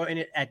and enjoy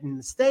it in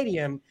the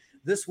stadium,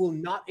 this will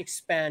not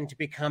expand to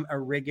become a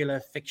regular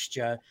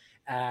fixture.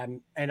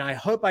 And I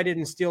hope I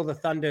didn't steal the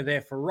thunder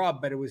there for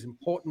Rob, but it was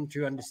important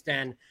to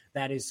understand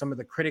that is some of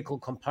the critical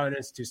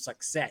components to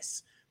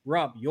success.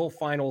 Rob, your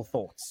final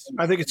thoughts.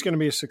 I think it's going to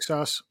be a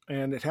success,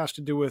 and it has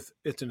to do with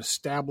it's an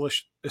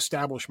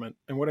establishment.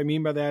 And what I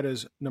mean by that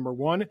is, number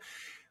one,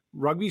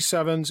 Rugby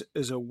Sevens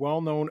is a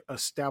well-known,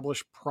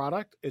 established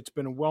product. It's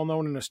been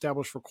well-known and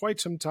established for quite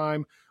some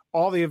time.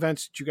 All the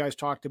events that you guys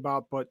talked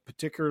about, but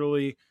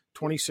particularly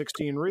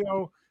 2016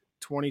 Rio,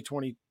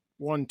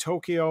 2021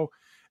 Tokyo.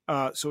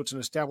 So it's an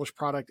established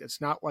product.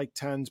 It's not like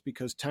TENS,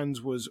 because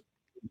TENS was,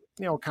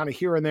 kind of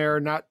here and there,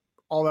 not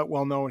all that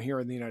well-known here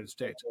in the United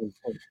States.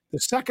 The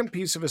second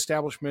piece of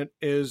establishment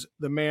is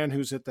the man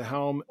who's at the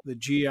helm, the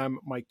GM,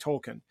 Mike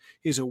Tolkien.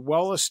 He's a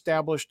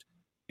well-established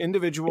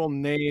individual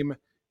name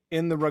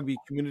in the rugby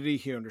community.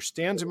 He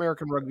understands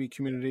American rugby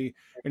community,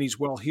 and he's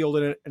well-heeled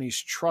in it, and he's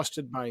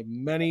trusted by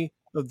many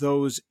of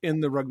those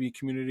in the rugby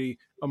community,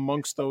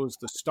 amongst those,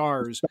 the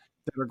stars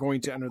that are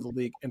going to enter the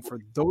league. And for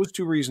those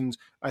two reasons,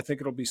 I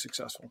think it'll be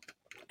successful.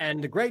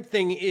 And the great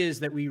thing is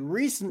that we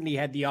recently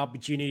had the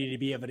opportunity to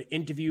be able to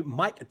interview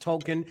Mike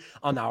Tolkien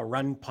on our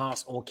Run,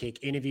 Pass, or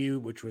Kick interview,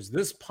 which was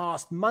this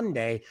past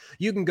Monday.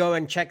 You can go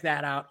and check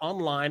that out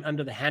online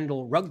under the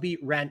handle Rugby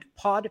Rant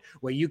Pod,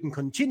 where you can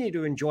continue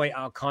to enjoy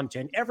our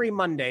content every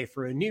Monday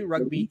for a new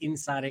Rugby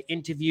Insider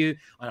interview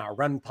on our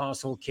Run,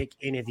 Pass, or Kick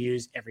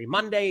interviews every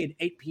Monday at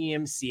 8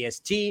 p.m.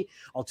 CST.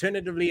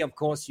 Alternatively, of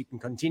course, you can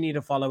continue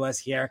to follow us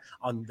here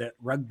on the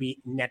Rugby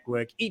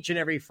Network each and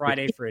every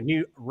Friday for a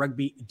new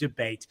rugby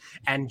debate.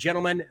 And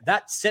gentlemen,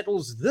 that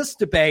settles this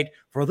debate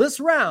for this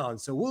round.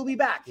 So we'll be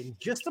back in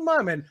just a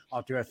moment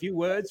after a few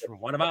words from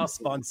one of our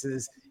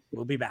sponsors.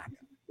 We'll be back.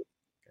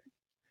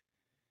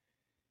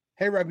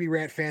 Hey, Rugby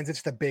Rant fans,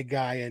 it's the big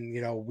guy. And,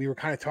 we were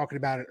kind of talking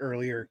about it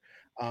earlier.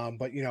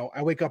 But,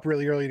 I wake up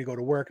really early to go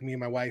to work. Me and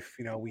my wife,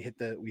 we hit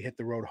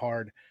the road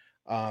hard.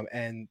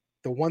 And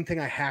the one thing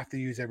I have to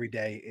use every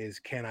day is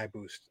Can I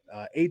Boost?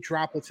 8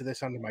 droplets of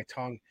this under my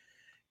tongue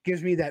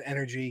gives me that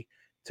energy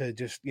to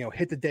just,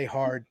 hit the day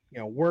hard,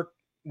 work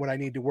what I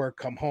need to work,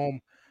 come home.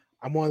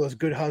 I'm one of those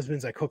good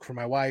husbands. I cook for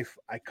my wife.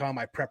 I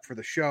prep for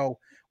the show.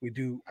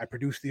 I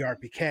produce the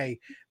RPK.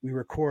 We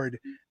record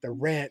the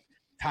rant.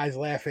 Ty's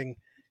laughing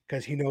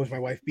because he knows my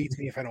wife beats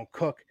me if I don't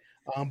cook.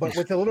 But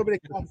with a little bit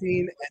of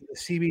caffeine and the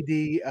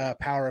CBD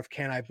power of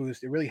Can I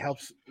Boost, it really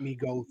helps me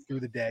go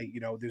through the day.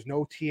 You know, there's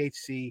no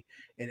THC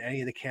in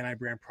any of the Can I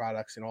brand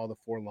products in all the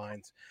 4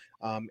 lines.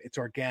 It's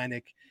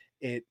organic.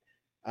 It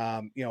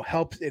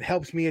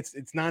helps me.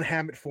 It's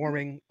non-habit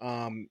forming.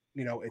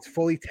 It's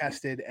fully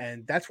tested,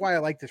 and that's why I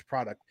like this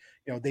product.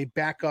 You know, they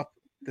back up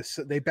this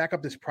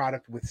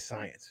product with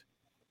science.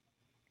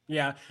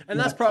 Yeah, and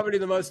that's probably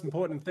the most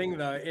important thing,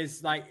 though,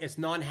 is like it's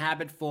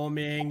non-habit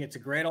forming. It's a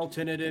great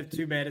alternative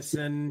to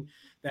medicine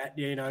that,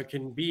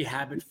 can be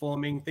habit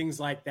forming,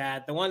 things like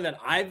that. The one that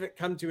I've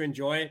come to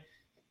enjoy,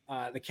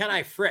 the Can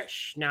I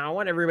Fresh. Now, I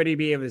want everybody to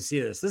be able to see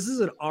this. This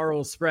is an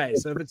oral spray.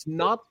 So if it's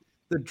not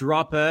the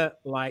dropper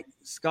like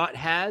Scott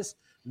has,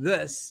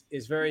 this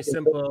is very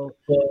simple,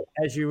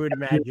 as you would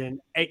imagine.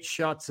 8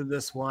 shots of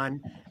this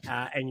one,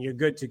 and you're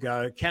good to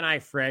go. Can I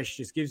Fresh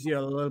just gives you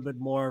a little bit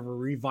more of a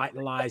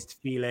revitalized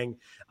feeling.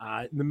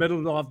 In the middle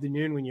of the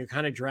afternoon when you're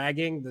kind of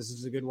dragging, this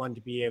is a good one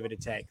to be able to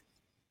take.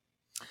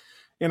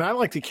 And I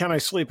like the Can I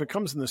Sleep. It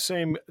comes in the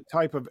same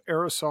type of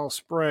aerosol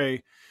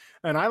spray.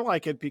 And I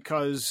like it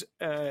because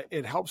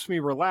it helps me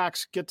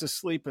relax, get to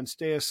sleep, and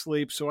stay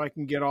asleep so I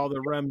can get all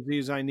the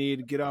REMs I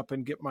need, get up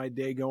and get my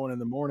day going in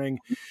the morning.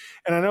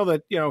 And I know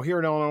that, here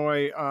in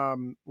Illinois,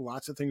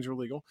 lots of things are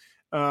legal.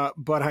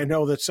 But I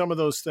know that some of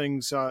those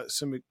things,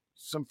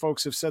 some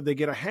folks have said they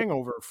get a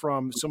hangover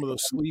from some of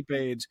those sleep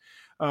aids.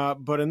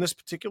 But in this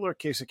particular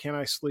case, Can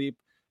I Sleep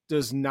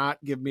does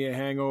not give me a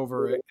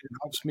hangover. It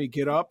helps me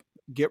get up,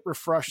 get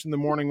refreshed in the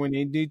morning when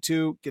I need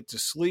to, get to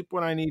sleep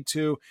when I need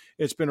to.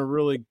 It's been a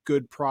really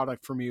good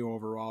product for me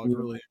overall. I've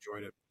really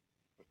enjoyed it.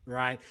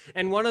 Right.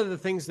 And one of the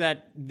things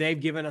that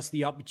they've given us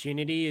the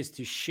opportunity is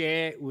to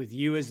share with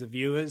you as the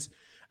viewers.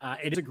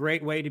 It is a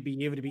great way to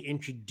be able to be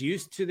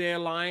introduced to their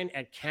line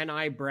at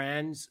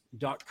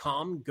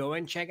canibrands.com. Go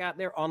and check out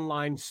their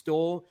online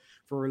store.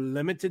 For a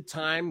limited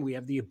time, we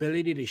have the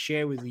ability to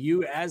share with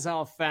you as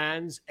our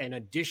fans an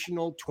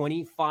additional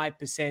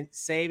 25%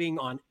 saving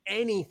on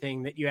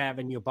anything that you have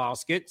in your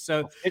basket.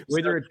 So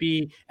whether it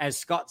be, as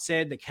Scott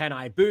said, the Can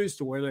I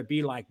Boost, or whether it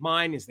be like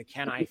mine is the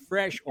Can I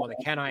Fresh or the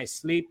Can I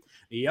Sleep.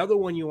 The other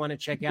one you want to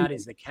check out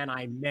is the Can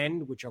I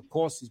Mend, which of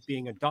course is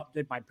being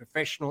adopted by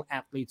professional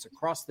athletes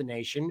across the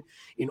nation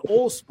in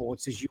all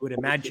sports, as you would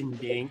imagine,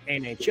 being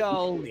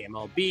NHL, the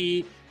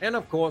MLB, and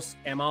of course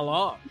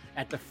MLR.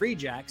 At the Free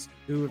Jacks,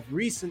 who have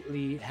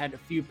recently had a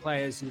few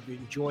players who've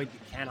enjoyed the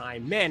Can I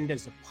Mend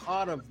as a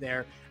part of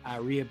their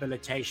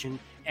rehabilitation,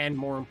 and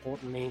more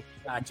importantly,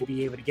 to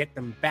be able to get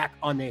them back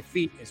on their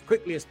feet as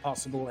quickly as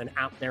possible and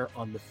out there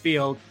on the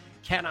field.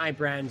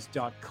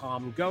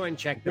 canibrands.com. Go and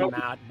check them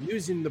out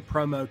using the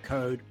promo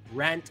code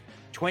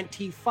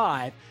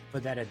RANT25 for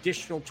that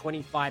additional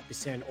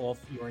 25% off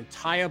your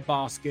entire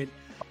basket.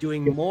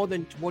 Doing more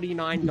than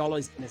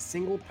 $49 in a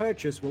single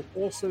purchase will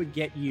also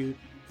get you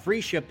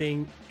free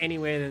shipping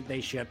anywhere that they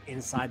ship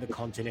inside the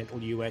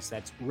continental US.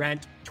 That's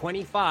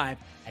RANT25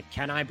 at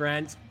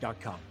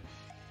canibrands.com.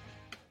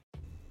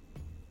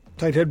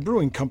 Tighthead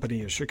Brewing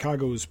Company is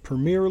Chicago's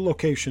premier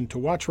location to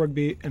watch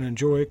rugby and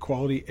enjoy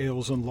quality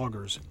ales and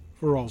lagers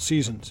for all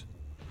seasons.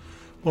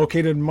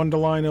 Located in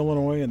Mundelein,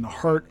 Illinois, in the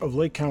heart of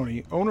Lake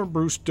County, owner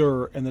Bruce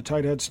Durr and the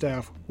Tighthead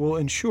staff will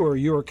ensure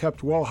you are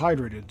kept well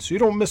hydrated so you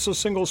don't miss a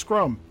single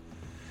scrum.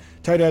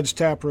 Tighthead's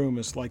tap room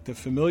is like the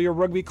familiar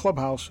rugby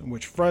clubhouse in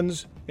which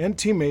friends and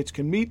teammates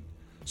can meet,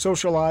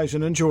 socialize,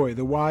 and enjoy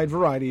the wide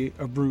variety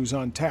of brews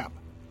on tap.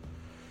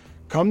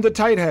 Come to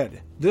Tighthead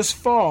this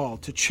fall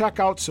to check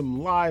out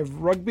some live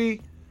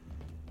rugby.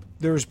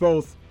 There's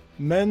both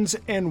men's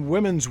and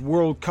women's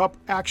World Cup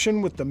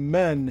action, with the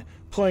men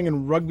playing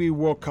in Rugby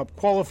World Cup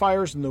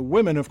qualifiers and the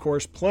women, of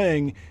course,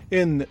 playing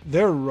in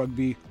their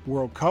Rugby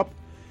World Cup.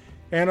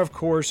 And, of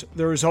course,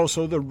 there is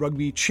also the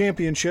Rugby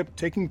Championship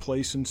taking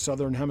place in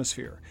Southern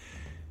Hemisphere.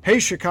 Hey,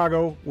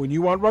 Chicago, when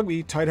you want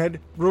rugby, Tighthead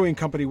Brewing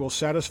Company will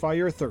satisfy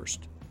your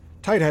thirst.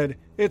 Tighthead,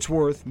 it's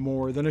worth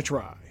more than a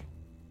try.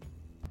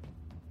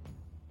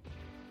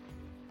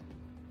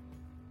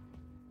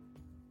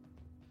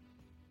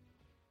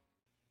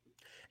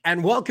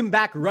 And welcome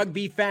back,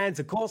 rugby fans.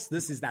 Of course,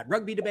 this is that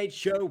rugby debate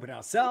show with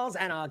ourselves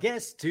and our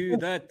guests to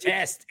the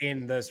test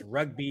in this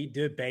rugby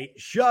debate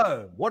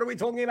show. What are we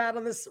talking about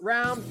in this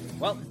round?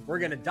 Well, we're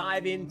going to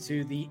dive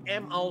into the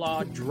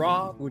MLR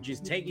draft, which is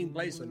taking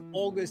place on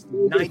August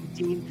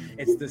 19.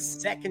 It's the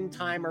second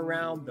time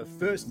around, the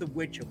first of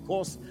which, of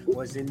course,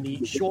 was in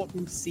the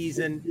shortened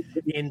season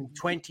in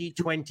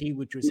 2020,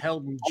 which was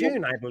held in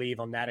June, I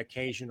believe, on that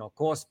occasion, of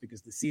course,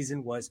 because the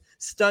season was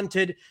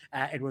stunted.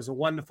 It was a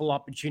wonderful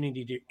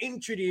opportunity to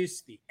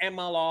introduce the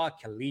MLR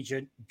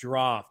Collegiate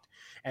Draft.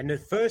 And the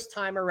first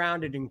time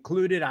around, it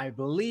included, I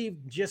believe,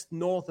 just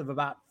north of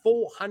about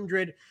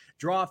 400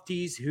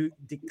 draftees who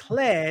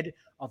declared.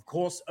 Of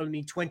course,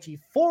 only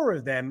 24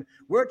 of them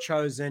were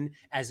chosen,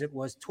 as it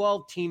was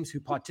 12 teams who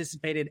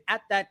participated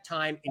at that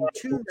time in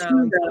 2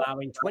 rounds,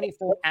 allowing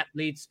 24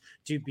 athletes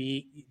to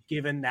be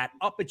given that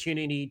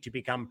opportunity to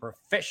become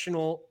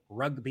professional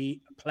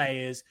rugby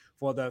players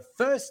for the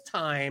first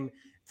time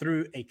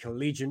through a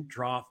collegiate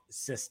draft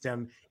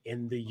system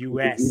in the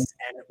US.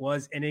 And it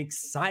was an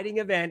exciting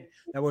event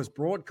that was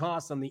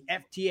broadcast on the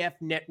FTF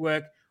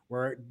network.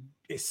 We're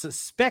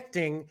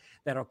suspecting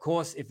that, of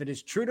course, if it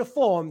is true to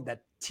form,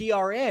 that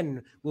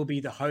TRN will be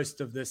the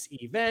host of this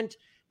event.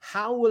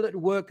 How will it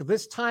work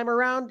this time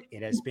around?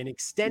 It has been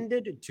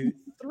extended to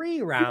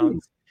 3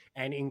 rounds,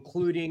 and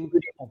including,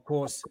 of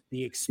course,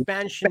 the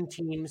expansion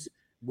teams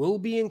will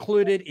be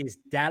included is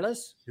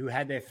Dallas, who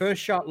had their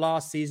first shot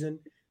last season.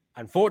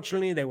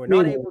 Unfortunately, they were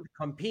not able to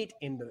compete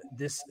in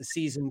this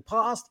season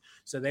past,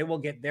 so they will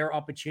get their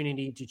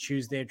opportunity to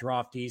choose their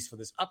draftees for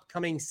this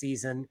upcoming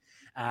season.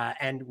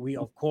 And we,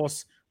 of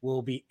course,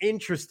 will be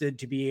interested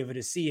to be able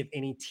to see if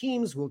any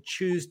teams will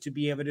choose to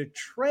be able to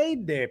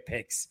trade their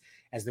picks,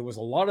 as there was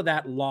a lot of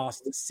that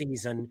last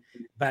season.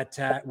 But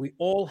we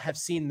all have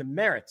seen the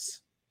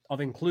merits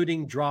of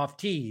including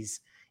draftees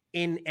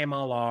in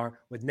MLR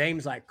with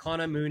names like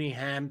Connor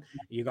Mooneyham,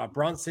 you got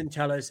Bronson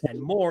Tellis, and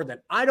more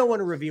that I don't want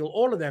to reveal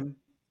all of them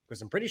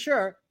because I'm pretty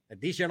sure that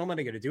these gentlemen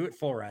are going to do it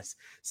for us.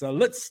 So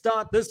let's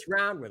start this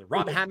round with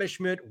Rob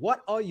Hammerschmidt.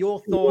 What are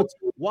your thoughts?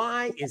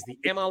 Why is the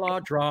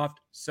MLR draft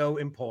so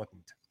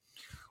important?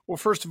 Well,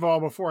 first of all,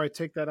 before I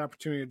take that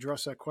opportunity to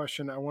address that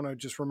question, I want to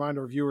just remind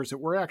our viewers that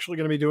we're actually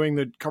going to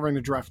be covering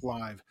the draft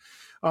live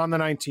on the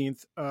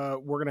 19th.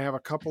 We're going to have a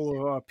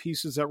couple of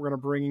pieces that we're going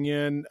to bring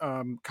in,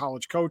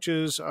 college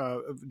coaches,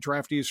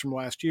 draftees from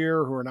last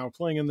year who are now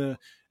playing in the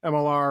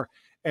MLR.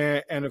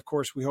 And of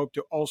course, we hope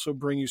to also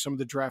bring you some of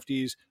the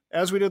draftees,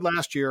 as we did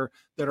last year,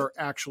 that are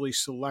actually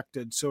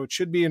selected. So it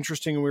should be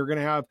interesting. And we're going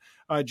to have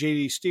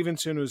J.D.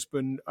 Stevenson, who's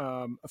been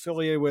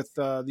affiliated with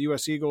the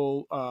U.S.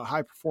 Eagle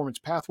High Performance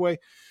Pathway.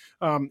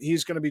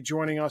 He's going to be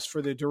joining us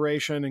for the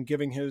duration and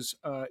giving his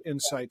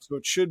insight. So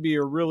it should be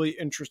a really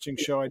interesting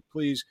show. I'd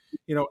please,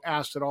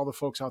 ask that all the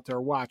folks out there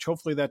watch.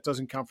 Hopefully that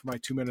doesn't count for my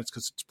 2 minutes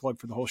because it's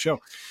plugged for the whole show.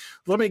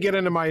 Let me get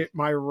into my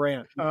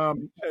rant.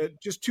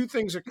 Just 2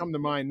 things that come to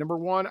mind. Number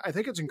one, I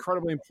think it's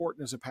incredibly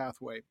important as a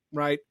pathway,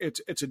 right?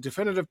 It's a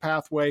definitive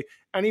pathway.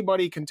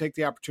 Anybody can take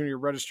the opportunity to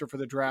register for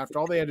the draft.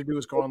 All they had to do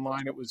was go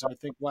online. It was, I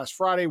think, last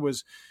Friday it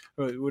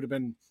would have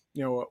been,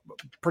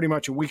 pretty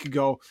much a week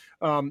ago.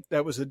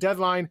 That was the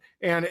deadline.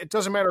 And it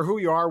doesn't matter who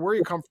you are, where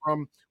you come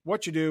from,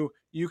 what you do,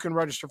 you can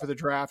register for the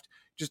draft.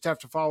 Just have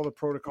to follow the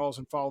protocols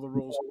and follow the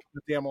rules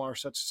that the MLR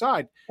sets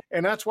aside.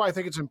 And that's why I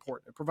think it's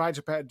important. It provides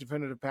a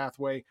definitive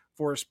pathway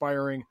for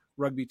aspiring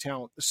rugby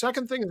talent. The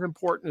second thing that's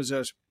important is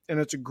this, and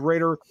it's a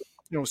greater,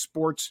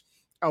 sports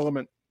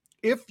element.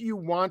 If you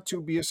want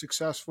to be a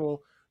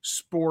successful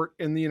sport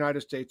in the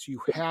United States,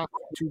 you have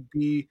to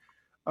be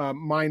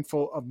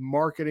mindful of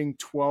marketing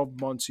 12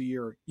 months a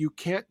year. You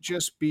can't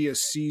just be a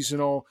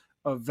seasonal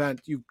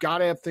event. You've got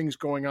to have things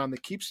going on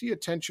that keeps the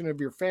attention of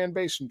your fan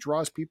base and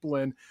draws people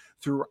in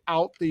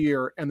throughout the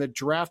year. And the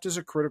draft is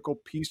a critical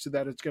piece to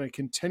that. It's going to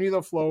continue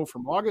the flow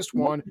from August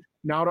 1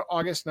 now to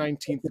August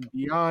 19th and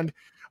beyond.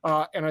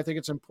 And I think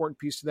it's an important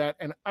piece to that.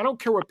 And I don't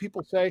care what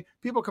people say.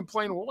 People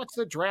complain, well, what's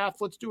the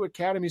draft? Let's do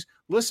academies.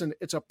 Listen,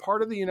 it's a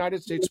part of the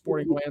United States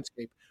sporting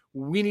landscape.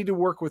 We need to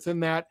work within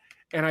that.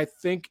 And I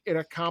think it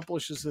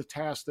accomplishes the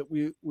task that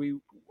we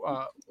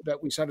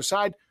set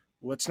aside.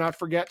 Let's not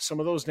forget some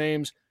of those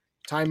names.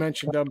 Ty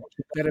mentioned them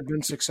that have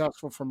been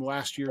successful from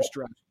last year's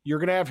draft. You're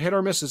going to have hit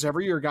or misses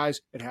every year, guys.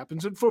 It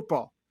happens in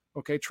football.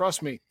 Okay,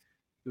 trust me.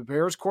 The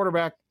Bears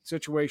quarterback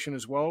situation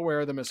is well aware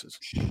of the misses.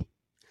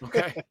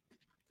 Okay,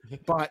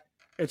 but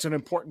it's an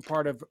important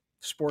part of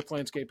sports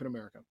landscape in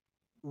America.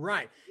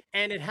 Right.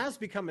 And it has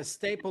become a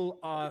staple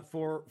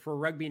for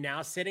rugby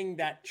now, setting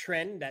that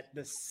trend that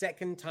the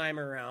second time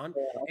around,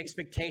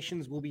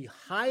 expectations will be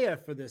higher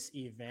for this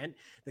event.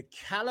 The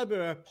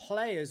caliber of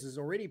players is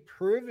already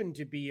proven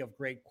to be of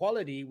great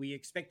quality. We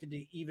expect it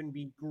to even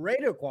be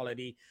greater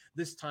quality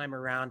this time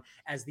around,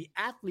 as the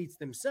athletes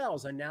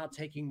themselves are now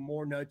taking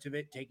more note of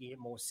it, taking it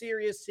more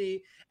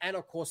seriously. And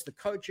of course, the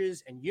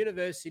coaches and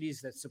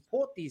universities that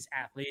support these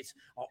athletes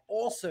are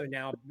also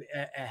now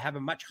have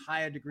a much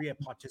higher degree of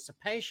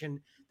participation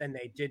than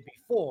they did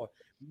before.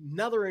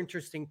 Another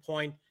interesting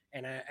point,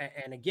 and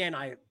again,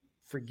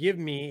 forgive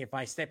me if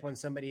I step on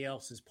somebody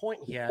else's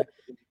point here.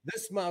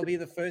 This might be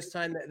the first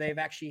time that they've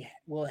actually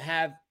will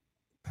have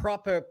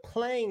proper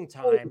playing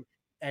time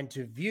and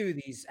to view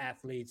these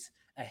athletes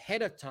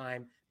ahead of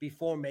time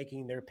before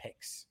making their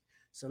picks.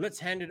 So let's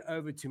hand it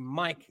over to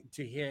Mike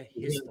to hear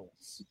his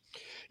thoughts.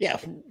 Yeah,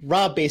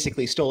 Rob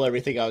basically stole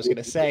everything I was going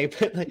to say.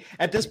 But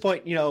at this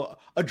point,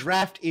 a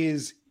draft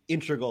is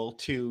integral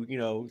to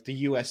the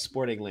U.S.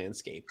 sporting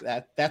landscape.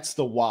 That's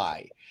the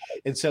why.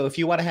 And so if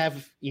you want to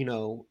have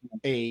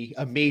a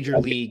major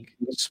league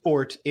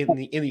sport in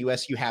the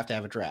U.S., you have to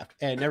have a draft.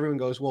 And everyone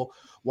goes, well,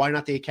 why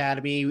not the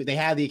academy? They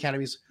have the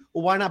academies.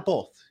 Well, why not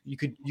both? You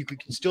could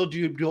still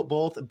do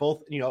both.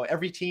 Both,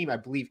 every team I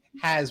believe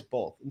has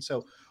both. And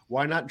so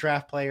why not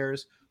draft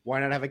players? Why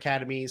not have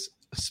academies?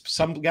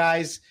 Some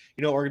guys,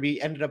 are going to be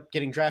ended up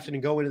getting drafted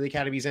and go into the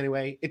academies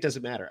anyway. It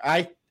doesn't matter.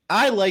 I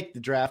like the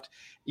draft.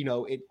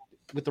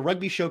 with the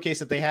rugby showcase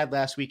that they had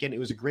last weekend, it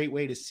was a great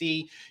way to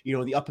see,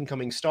 the up and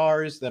coming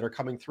stars that are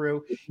coming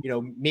through.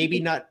 Maybe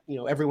not,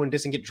 everyone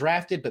doesn't get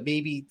drafted, but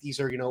maybe these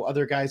are,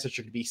 other guys that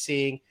you're going to be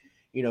seeing,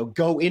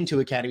 go into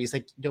academies.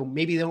 Like,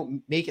 maybe they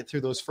don't make it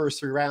through those first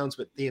 3 rounds,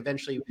 but they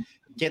eventually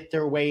get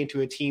their way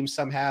into a team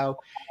somehow.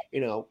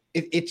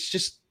 It's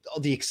just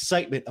the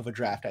excitement of a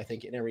draft, I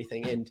think, and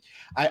everything. And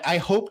I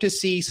hope to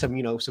see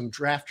some, some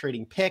draft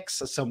trading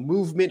picks, some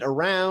movement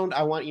around.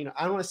 I want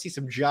to see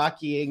some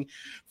jockeying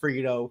for,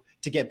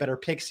 to get better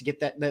picks, to get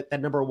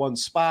that number 1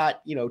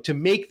 spot, to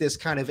make this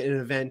kind of an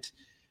event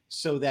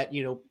so that,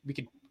 we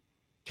could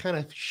kind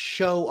of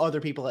show other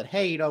people that,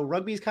 hey,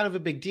 rugby is kind of a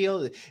big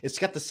deal. It's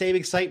got the same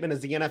excitement as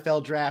the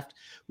NFL draft.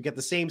 We got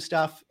the same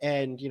stuff,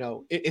 and,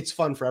 it's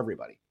fun for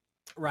everybody.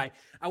 Right.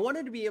 I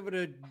wanted to be able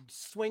to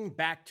swing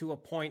back to a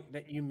point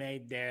that you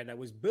made there that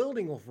was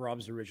building off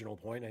Rob's original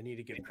point. I need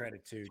to give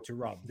credit to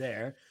Rob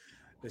there.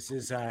 This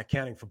is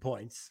counting for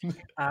points.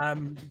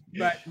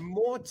 But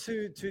more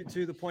to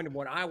the point of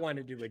what I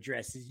wanted to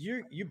address is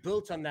you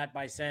built on that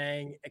by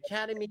saying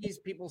academies.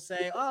 People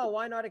say, oh,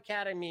 why not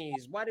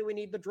academies? Why do we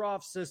need the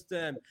draft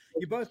system?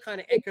 You both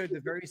kind of echoed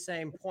the very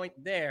same point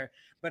there.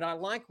 But I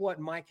like what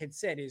Mike had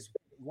said is,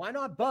 why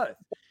not both?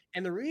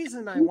 And the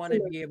reason I want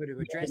to be able to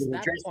address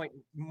that point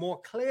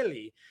more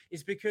clearly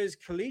is because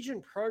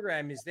collegiate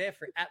program is there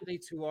for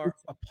athletes who are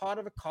a part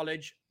of a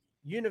college,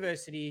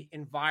 university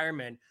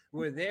environment,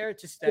 who are there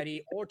to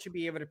study or to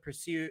be able to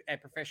pursue a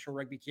professional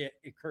rugby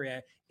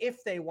career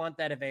if they want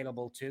that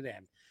available to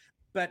them.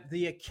 But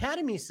the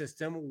academy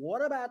system,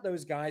 what about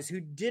those guys who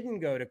didn't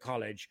go to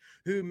college,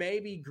 who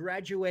maybe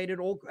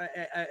graduated or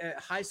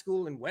high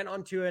school and went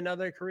on to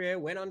another career,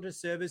 went on to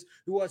service,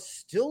 who are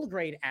still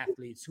great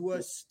athletes, who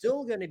are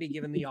still going to be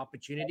given the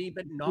opportunity,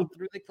 but not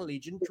through the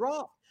collegiate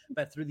draft,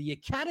 but through the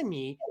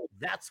academy?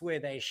 That's where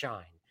they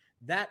shine.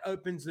 That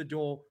opens the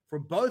door for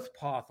both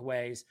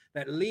pathways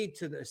that lead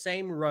to the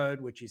same road,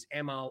 which is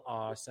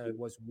MLR. So it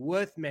was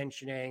worth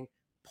mentioning.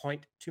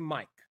 Point to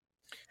Mike.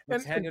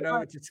 Let's hand it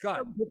over to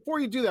Scott. Before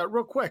you do that,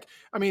 real quick,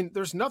 I mean,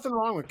 there's nothing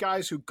wrong with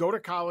guys who go to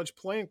college,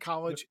 play in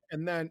college,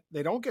 and then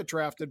they don't get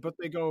drafted, but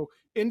they go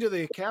into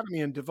the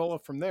academy and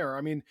develop from there.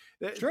 I mean,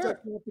 it doesn't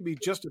have to be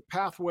just a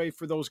pathway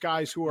for those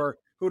guys who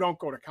don't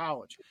go to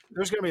college.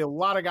 There's going to be a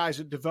lot of guys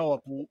that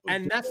develop.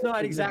 And that's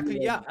not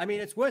exactly, yeah. I mean,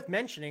 it's worth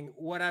mentioning.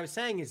 What I was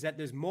saying is that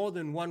there's more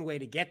than one way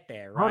to get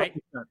there, right?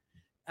 100%.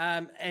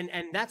 And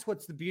that's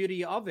what's the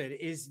beauty of it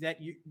is that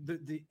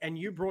and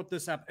you brought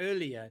this up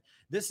earlier.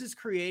 This is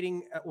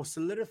creating or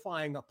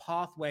solidifying a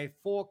pathway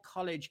for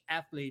college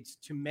athletes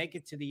to make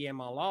it to the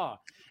MLR.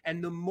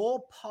 And the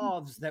more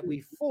paths that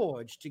we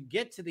forge to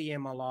get to the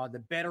MLR, the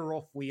better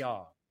off we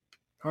are.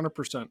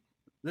 100%.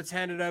 Let's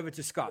hand it over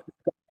to Scott.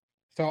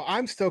 So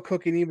I'm still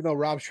cooking, even though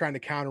Rob's trying to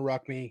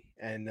counter-ruck me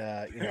and,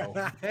 from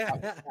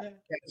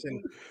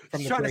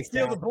trying to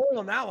steal the ball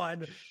on that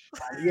one.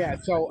 Yeah.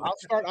 So I'll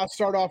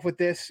start off with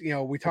this.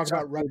 We talk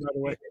about rugby. By the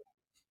way,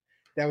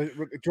 that was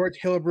George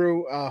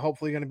Hillebrew.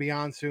 Hopefully going to be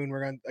on soon.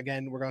 We're going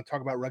to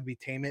talk about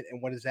rugby-tainment and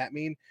what does that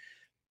mean?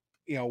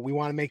 We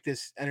want to make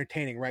this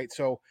entertaining, right?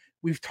 So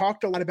we've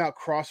talked a lot about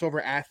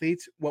crossover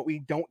athletes. What we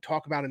don't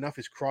talk about enough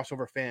is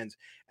crossover fans.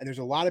 And there's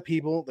a lot of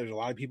people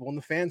in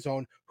the fan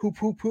zone who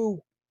poo-poo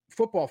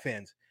football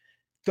fans.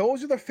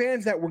 Those are the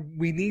fans that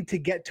we need to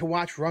get to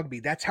watch rugby.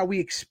 That's how we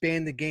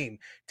expand the game,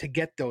 to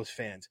get those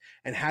fans.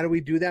 And how do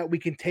we do that? We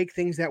can take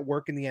things that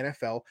work in the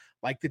NFL,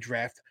 like the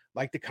draft,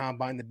 like the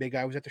combine. The big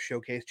guy was at the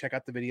showcase. Check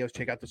out the videos,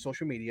 check out the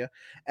social media.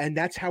 And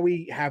that's how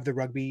we have the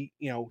rugby,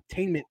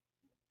 tainment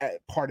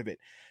part of it.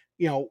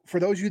 For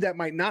those of you that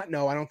might not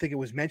know, I don't think it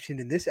was mentioned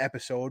in this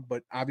episode,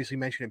 but obviously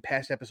mentioned in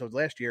past episodes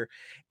last year.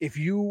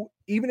 Even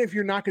if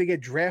you're not going to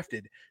get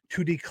drafted,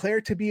 to declare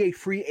to be a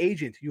free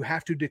agent, you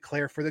have to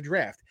declare for the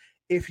draft.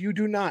 If you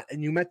do not,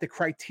 and you met the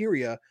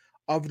criteria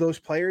of those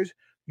players,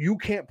 you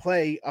can't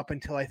play up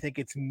until I think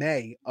it's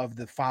May of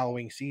the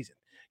following season.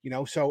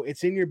 So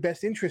it's in your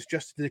best interest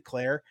just to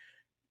declare,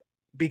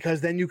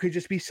 because then you could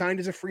just be signed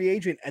as a free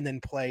agent and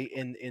then play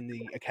in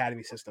the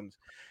academy systems.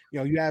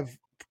 You have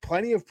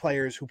plenty of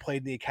players who played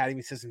in the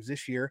academy systems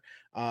this year.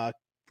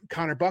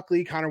 Connor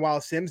Buckley, Connor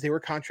Wallace-Sims, they were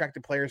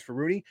contracted players for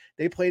Rooney.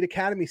 They played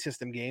academy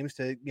system games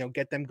to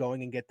get them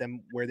going and get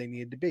them where they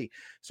needed to be.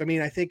 So, I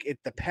mean, I think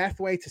the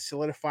pathway to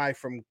solidify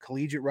from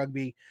collegiate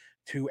rugby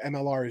to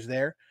MLR is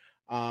there.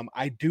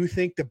 I do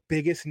think the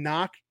biggest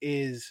knock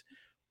is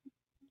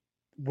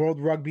World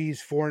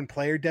Rugby's foreign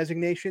player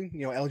designation,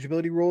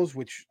 eligibility rules,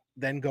 which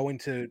then go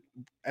into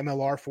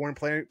MLR foreign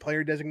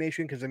player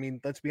designation. Because, I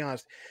mean, let's be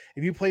honest,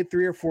 if you played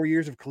 3 or 4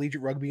 years of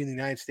collegiate rugby in the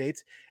United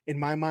States, in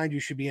my mind, you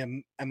should be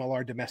an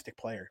MLR domestic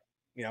player.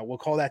 We'll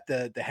call that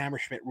the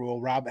Hammerschmidt rule.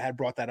 Rob had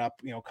brought that up,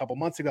 a couple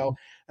months ago.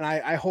 And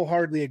I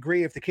wholeheartedly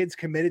agree. If the kid's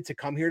committed to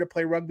come here to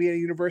play rugby at a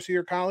university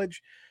or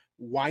college,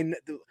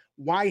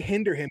 why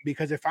hinder him?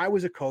 Because if I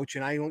was a coach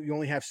and you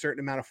only have a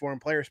certain amount of foreign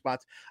player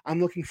spots, I'm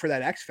looking for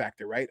that X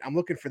factor, right? I'm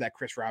looking for that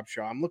Chris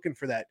Robshaw. I'm looking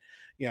for that,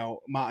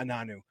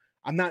 Ma'ananu.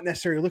 I'm not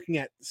necessarily looking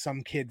at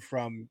some kid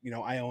from,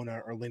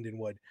 Iona or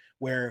Lindenwood,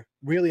 where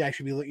really I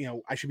should be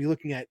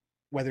looking at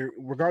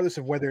regardless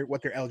of what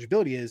their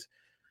eligibility is,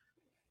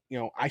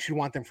 I should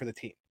want them for the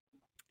team.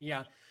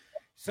 Yeah.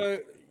 So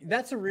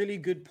that's a really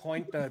good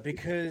point, though,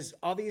 because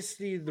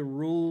obviously the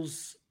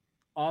rules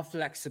are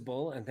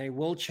flexible and they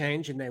will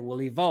change and they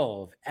will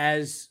evolve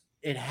as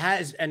it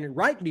has, and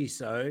rightly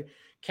so.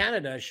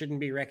 Canada shouldn't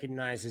be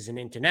recognized as an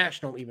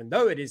international, even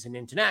though it is an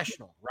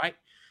international, right?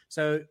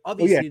 So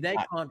obviously they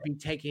can't be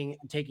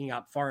taking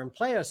up foreign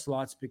player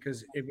slots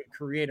because it would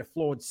create a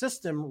flawed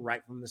system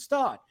right from the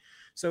start.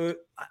 So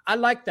I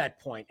like that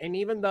point. And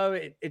even though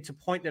it's a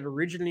point that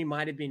originally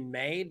might have been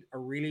made a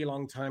really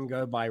long time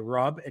ago by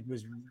Rob, it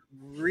was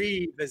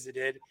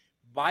revisited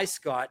by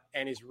Scott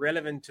and is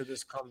relevant to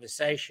this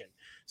conversation.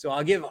 So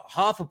I'll give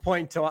half a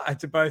point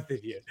to both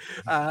of you.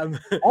 But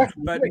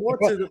more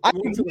to the, I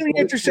completely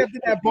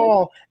intercepted that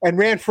ball and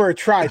ran for a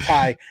try,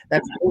 Ty.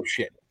 That's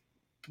bullshit.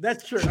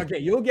 That's true. Okay,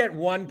 you'll get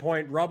 1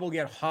 point. Rob will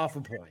get half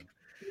a point.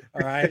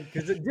 All right,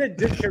 because it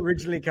did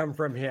originally come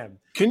from him.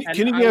 Can you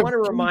want to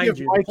remind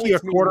you, Mikey a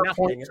quarter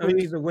point?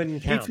 Only the win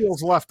counts. He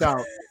feels left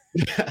out.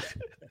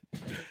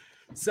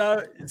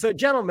 So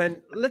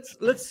gentlemen,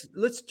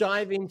 let's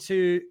dive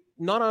into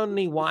not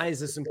only why is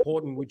this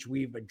important, which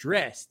we've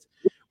addressed.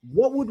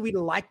 What would we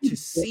like to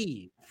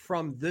see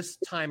from this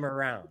time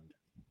around?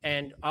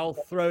 And I'll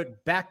throw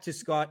it back to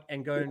Scott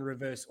and go in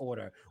reverse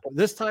order.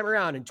 This time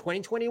around in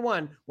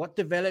 2021,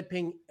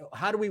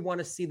 how do we want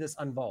to see this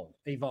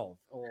evolve?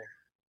 Or,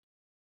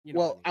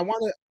 I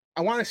want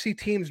to see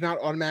teams not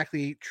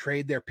automatically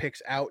trade their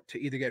picks out to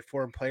either get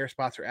foreign player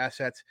spots or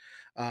assets.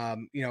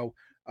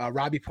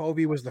 Robbie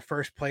Povey was the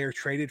first player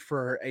traded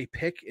for a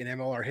pick in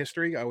MLR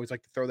history. I always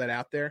like to throw that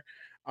out there.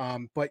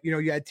 But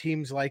you had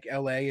teams like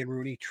LA and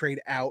Rooney trade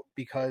out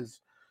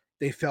because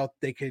they felt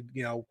they could,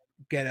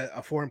 get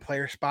a foreign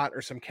player spot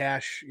or some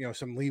cash,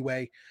 some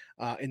leeway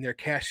in their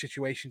cash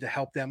situation to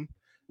help them.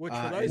 Which,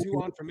 for those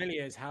who aren't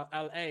familiar, is how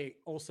LA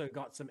also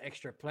got some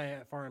extra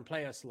foreign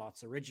player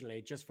slots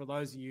originally. Just for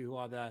those of you who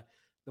are the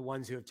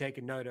ones who have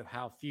taken note of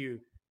how few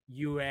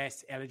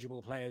U.S.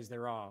 eligible players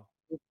there are.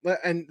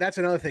 And that's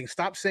another thing.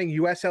 Stop saying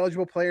U.S.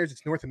 eligible players.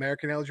 It's North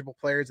American eligible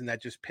players, and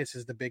that just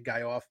pisses the big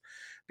guy off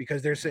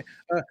because there's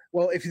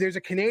if there's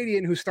a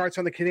Canadian who starts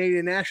on the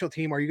Canadian national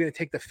team, are you going to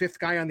take the fifth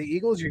guy on the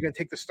Eagles? Or you're going to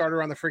take the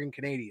starter on the friggin'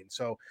 Canadian.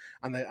 So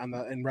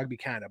in Rugby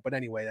Canada. But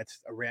anyway,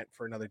 that's a rant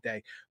for another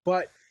day.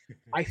 But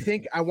I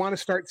think I want to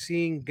start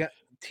seeing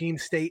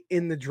teams stay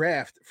in the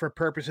draft for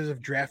purposes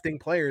of drafting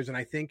players, and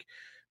I think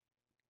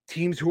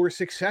teams who are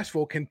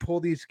successful can pull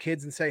these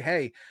kids and say,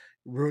 hey,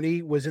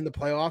 Rooney was in the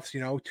playoffs,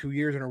 2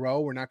 years in a row.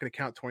 We're not going to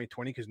count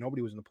 2020 because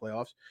nobody was in the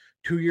playoffs.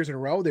 2 years in a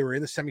row, they were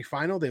in the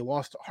semifinal. They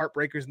lost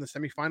heartbreakers in the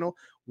semifinal.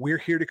 We're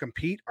here to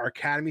compete. Our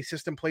academy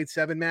system played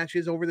 7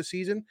 matches over the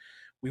season.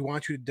 We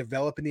want you to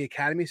develop in the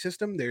academy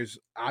system. There's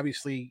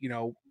obviously,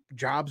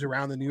 jobs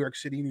around the New York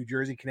City, New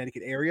Jersey,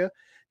 Connecticut area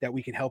that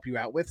we can help you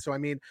out with. So,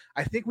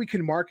 I think we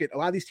can market. A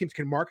lot of these teams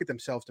can market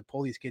themselves to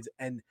pull these kids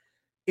and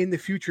in the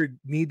future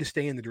need to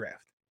stay in the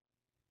draft.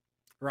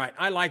 Right.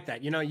 I like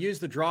that. Use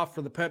the draft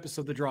for the purpose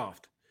of the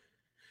draft.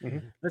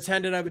 Mm-hmm. Let's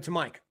hand it over to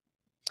Mike.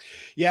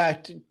 Yeah.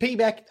 To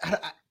piggyback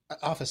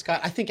off of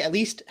Scott, I think at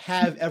least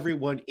have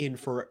everyone in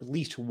for at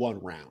least one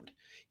round.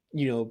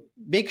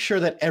 Make sure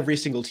that every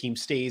single team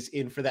stays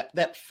in for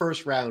that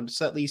first round.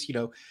 So at least,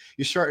 you're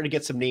starting to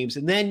get some names.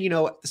 And then,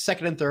 the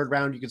second and third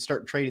round, you can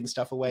start trading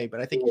stuff away. But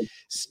I think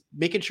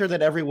making sure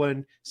that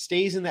everyone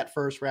stays in that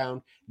first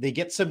round, they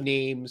get some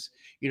names,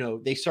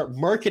 they start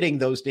marketing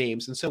those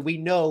names. And so we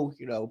know,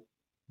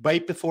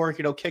 right before,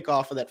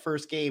 kickoff of that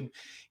first game,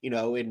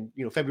 in,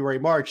 February,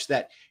 March,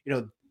 that,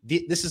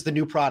 this is the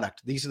new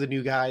product. These are the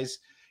new guys,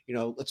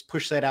 let's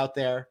push that out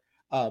there.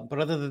 But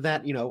other than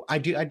that,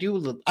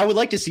 I would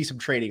like to see some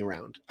trading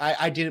around.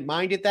 I didn't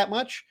mind it that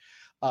much.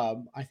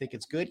 I think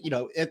it's good.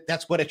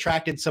 That's what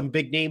attracted some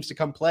big names to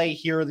come play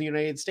here in the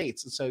United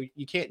States. And so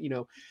you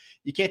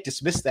can't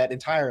dismiss that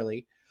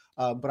entirely.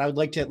 But I would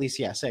like to at least,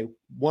 say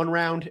one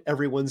round,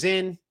 everyone's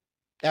in.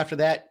 After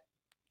that,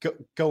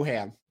 go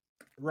ham.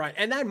 Right.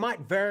 And that might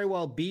very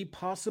well be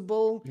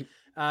possible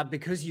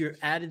because you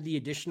added the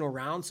additional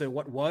round. So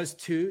what was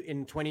 2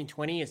 in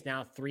 2020 is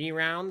now 3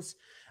 rounds.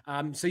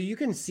 So you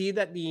can see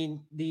that the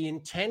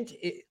intent,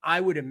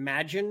 I would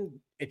imagine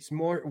it's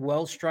more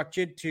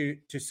well-structured to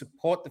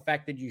support the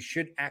fact that you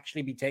should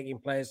actually be taking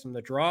players from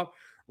the draw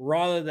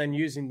rather than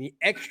using the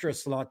extra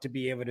slot to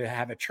be able to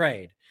have a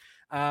trade.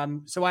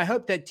 So I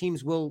hope that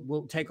teams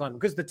will take on,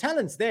 because the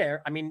talent's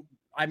there.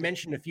 I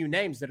mentioned a few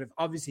names that have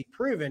obviously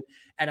proven,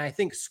 and I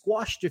think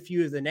squashed a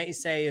few of the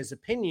naysayers'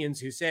 opinions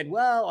who said,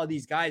 well, are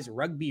these guys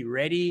rugby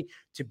ready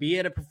to be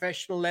at a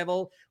professional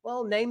level?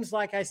 Well, names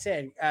like I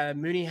said,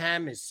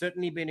 Mooneyham has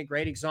certainly been a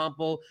great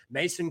example.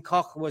 Mason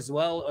Koch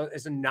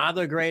is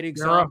another great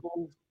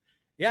example.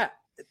 Yeah.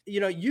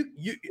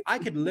 I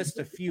could list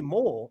a few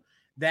more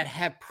that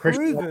have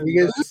proven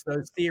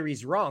those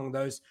theories wrong,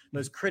 those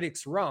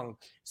critics wrong.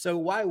 So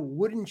why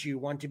wouldn't you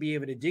want to be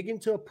able to dig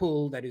into a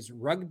pool that is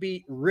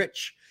rugby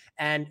rich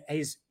and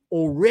is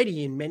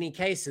already in many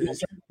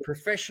cases,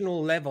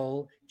 professional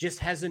level just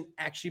hasn't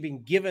actually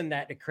been given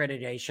that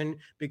accreditation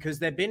because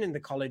they've been in the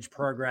college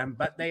program,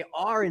 but they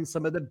are in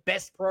some of the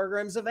best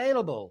programs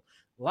available,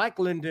 like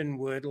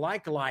Lindenwood,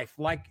 like Life,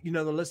 like,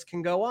 the list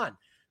can go on.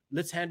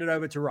 Let's hand it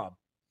over to Rob.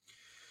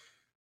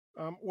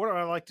 What do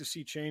I like to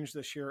see change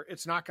this year?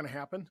 It's not going to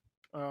happen.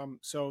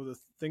 So the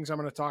things I'm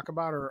going to talk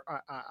about are,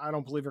 I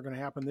don't believe are going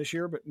to happen this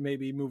year, but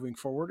maybe moving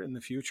forward in the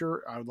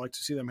future, I would like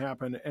to see them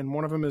happen. And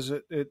one of them is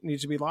it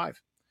needs to be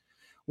live.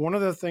 One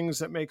of the things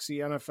that makes the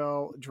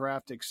NFL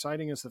draft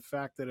exciting is the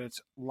fact that it's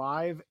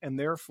live and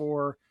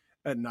therefore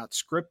not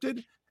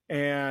scripted.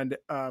 And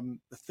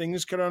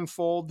things can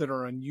unfold that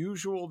are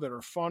unusual, that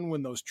are fun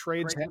when those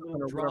trades happen.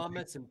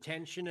 Drama, some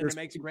tension, and it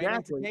makes great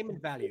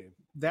entertainment value.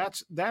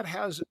 That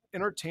has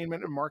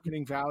entertainment and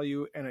marketing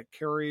value, and it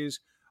carries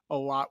a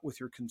lot with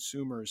your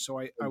consumers. So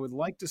I would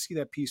like to see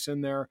that piece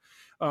in there.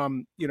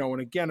 And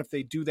again, if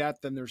they do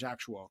that, then there's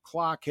actual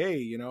clock.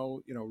 Hey,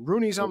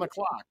 Rooney's on the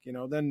clock,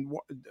 then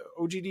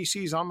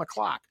OGDC's on the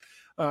clock.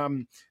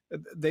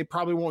 They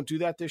probably won't do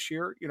that this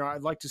year.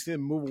 I'd like to see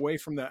them move away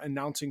from the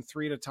announcing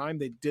 3 at a time.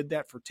 They did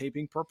that for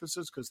taping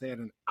purposes because they had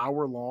an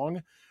hour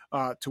long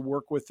to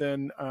work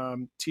within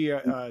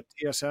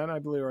TSN, I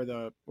believe,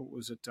 or what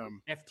was it?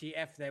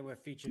 FTF they were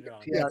featured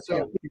on. Yeah.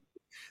 So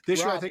this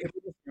year, I think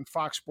in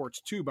Fox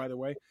Sports too, by the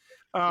way.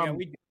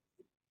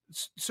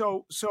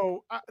 So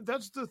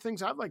that's the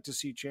things I'd like to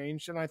see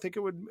changed, and I think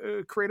it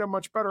would create a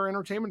much better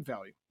entertainment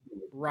value.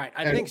 Right.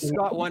 I think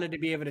Scott wanted to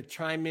be able to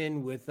chime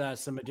in with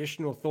some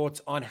additional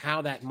thoughts on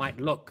how that might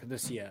look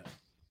this year.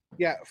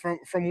 Yeah,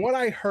 from what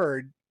I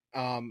heard,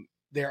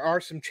 there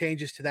are some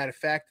changes to that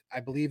effect.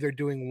 I believe they're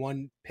doing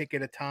one pick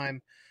at a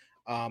time.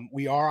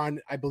 We are on,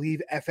 I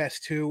believe,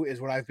 FS2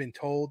 is what I've been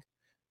told.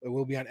 It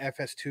will be on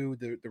FS2,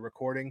 the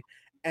recording.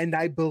 And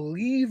I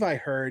believe I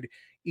heard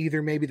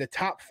either maybe the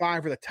top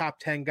 5 or the top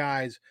 10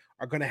 guys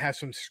are going to have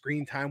some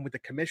screen time with the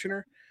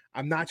commissioner.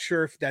 I'm not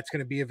sure if that's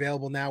going to be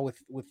available now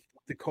with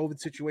the COVID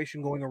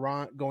situation going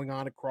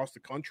on across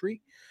the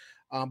country.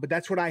 But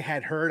that's what I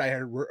had heard. I had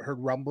heard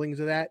rumblings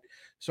of that.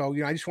 So,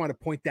 I just want to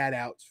point that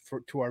out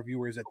to our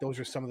viewers that those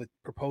are some of the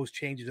proposed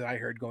changes that I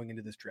heard going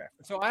into this draft.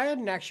 So I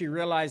hadn't actually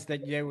realized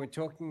that they were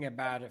talking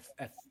about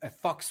a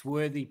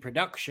Fox-worthy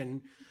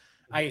production.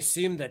 I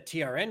assumed that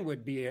TRN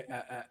would be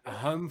a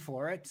home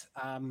for it.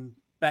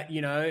 But,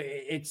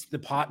 it's the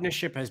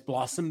partnership has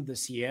blossomed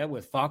this year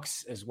with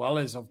Fox as well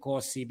as, of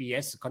course,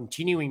 CBS.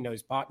 Continuing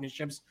those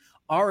partnerships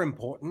are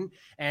important.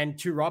 And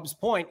to Rob's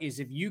point is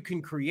if you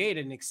can create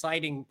an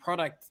exciting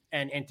product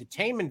and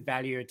entertainment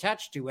value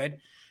attached to it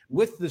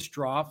with this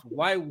draft,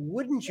 why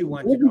wouldn't you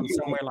want to go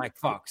somewhere like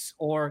Fox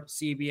or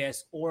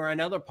CBS or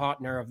another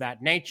partner of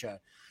that nature?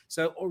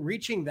 So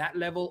reaching that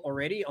level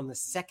already on the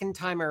second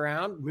time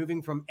around,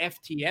 moving from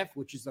FTF,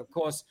 which is, of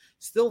course,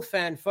 still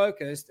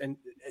fan-focused and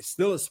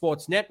still a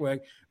sports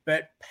network,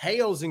 but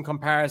pales in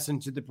comparison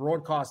to the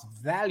broadcast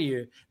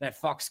value that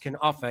Fox can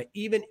offer.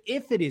 Even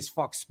if it is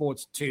Fox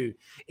Sports 2,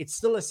 it's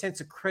still a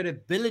sense of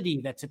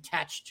credibility that's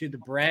attached to the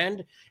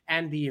brand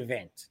and the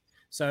event.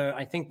 So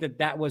I think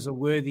that was a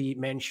worthy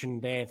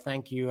mention there.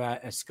 Thank you,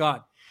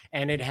 Scott.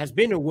 And it has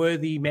been a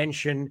worthy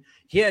mention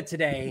here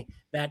today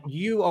that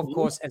you, of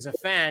course, as a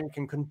fan,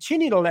 can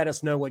continue to let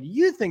us know what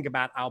you think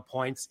about our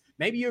points.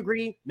 Maybe you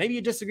agree, maybe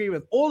you disagree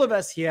with all of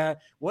us here.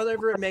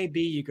 Whatever it may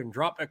be, you can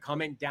drop a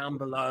comment down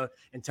below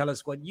and tell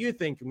us what you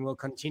think, and we'll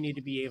continue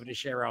to be able to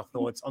share our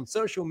thoughts on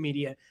social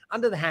media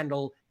under the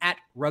handle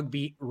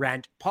 @Rugby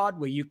Rant Pod,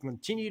 where you can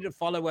continue to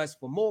follow us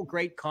for more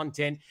great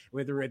content,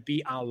 whether it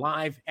be our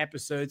live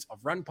episodes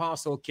of Run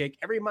Pass or Kick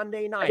every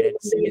Monday night at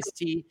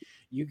CST.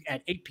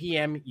 At 8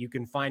 p.m., you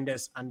can find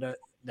us under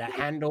the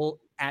handle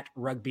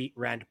 @Rugby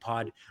Rant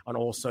Pod on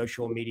all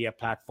social media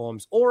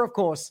platforms. Or, of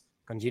course,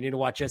 continue to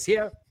watch us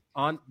here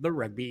on the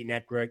Rugby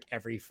Network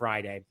every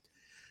Friday.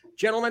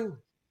 Gentlemen,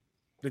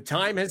 the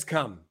time has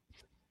come.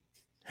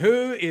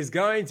 Who is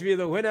going to be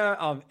the winner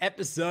of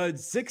episode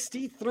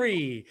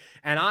 63?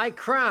 And I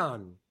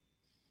crown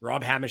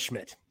Rob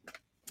Hammerschmidt.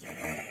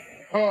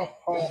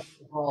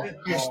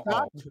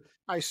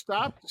 I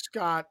stopped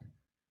Scott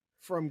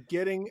from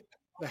getting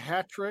the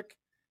hat trick,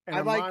 and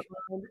in my mind,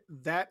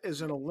 that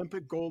is an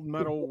Olympic gold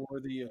medal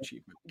worthy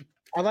achievement.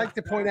 I'd like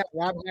to point out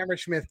Rob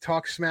Hammerschmidt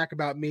talks smack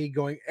about me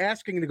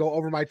asking to go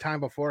over my time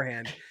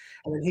beforehand,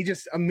 and then he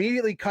just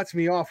immediately cuts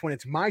me off when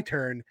it's my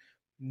turn.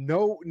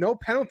 No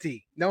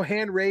penalty, no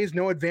hand raised,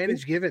 no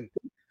advantage given.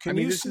 Can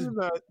you see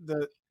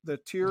the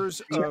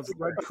tears of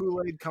red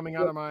Kool-Aid coming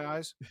out of my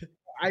eyes?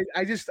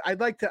 I'd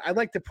like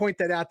to point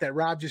that out, that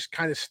Rob just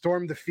kind of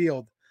stormed the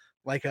field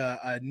like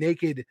a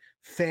naked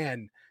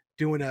fan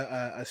doing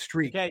a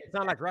streak. Okay, it's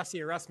not like Rusty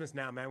Erasmus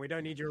now, man. We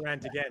don't need your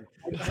rant again.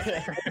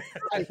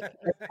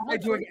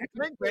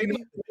 Baby,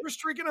 we're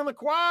streaking on the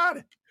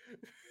quad.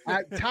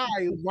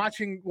 Ty,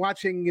 watching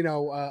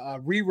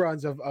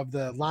reruns of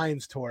the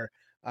Lions tour.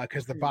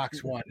 because the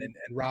box won and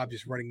Rob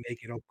just running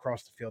naked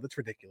across the field. It's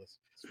ridiculous.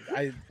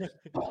 It's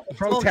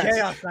all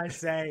chaos, I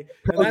say.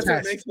 And that's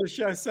what makes the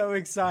show so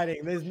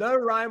exciting. There's no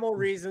rhyme or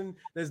reason.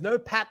 There's no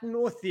pattern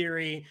or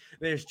theory.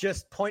 There's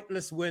just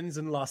pointless wins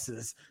and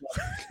losses.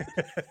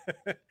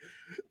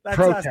 That's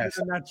us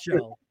in a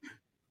nutshell.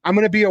 I'm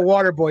going to be a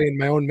water boy in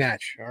my own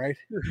match. All right.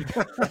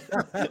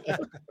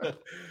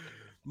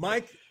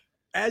 Mike,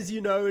 as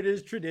you know, it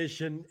is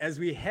tradition. As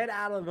we head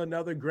out of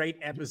another great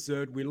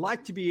episode, we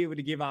like to be able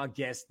to give our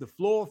guests the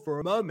floor for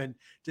a moment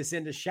to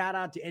send a shout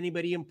out to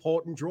anybody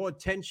important, draw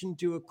attention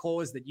to a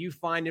cause that you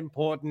find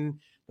important.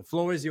 The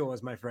floor is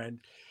yours, my friend.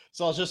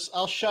 So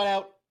I'll shout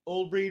out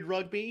Old Breed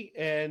Rugby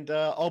and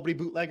Albany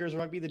Bootleggers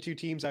Rugby, the two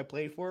teams I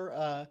played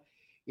for.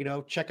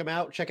 Check them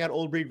out. Check out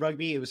Old Breed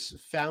Rugby. It was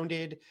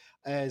founded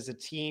as a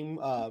team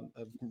of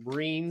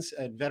Marines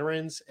and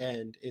veterans,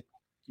 and it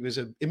was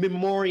a in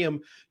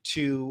memoriam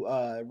to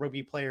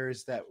rugby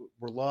players that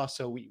were lost.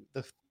 So we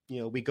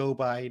go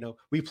by,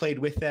 we played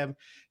with them.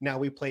 Now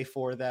we play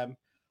for them.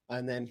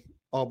 And then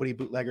Albany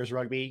Bootleggers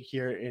Rugby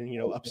here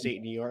in,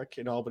 upstate New York,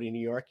 in Albany, New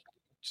York.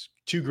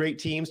 Two great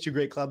teams, two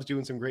great clubs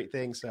doing some great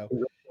things. So,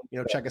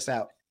 check us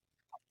out.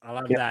 I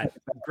love that.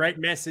 Great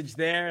message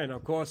there. And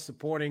of course,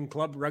 supporting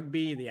club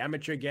rugby, the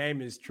amateur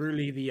game, is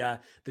truly the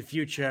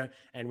future.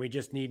 And we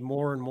just need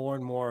more and more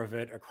and more of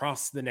it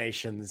across the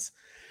nations.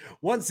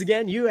 Once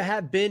again, you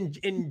have been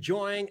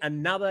enjoying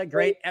another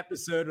great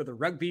episode of the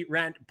Rugby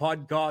Rant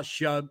podcast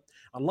show.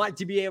 I'd like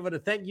to be able to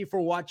thank you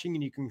for watching,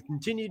 and you can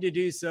continue to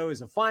do so.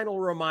 As a final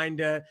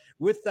reminder,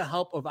 with the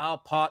help of our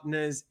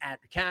partners at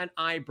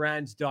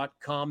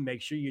canibrands.com,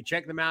 make sure you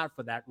check them out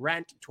for that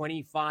Rant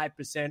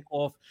 25%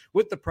 off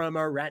with the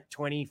promo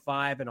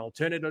Rant25. And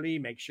alternatively,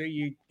 make sure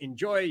you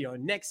enjoy your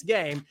next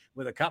game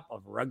with a cup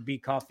of rugby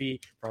coffee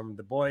from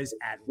the boys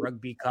at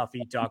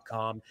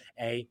rugbycoffee.com.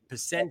 A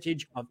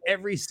percentage of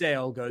every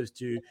sale goes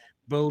to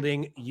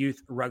building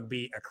youth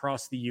rugby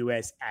across the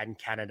US and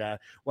Canada.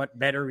 What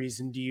better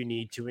reason do you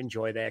need to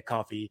enjoy their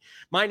coffee?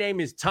 My name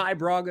is Ty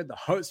Braga, the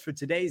host for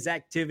today's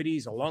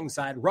activities,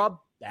 alongside Rob,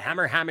 the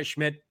Hammer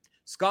Hammerschmidt,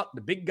 Scott,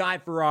 the Big Guy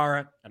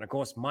Ferrara, and of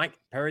course, Mike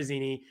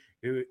Perezzini,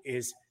 who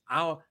is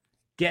our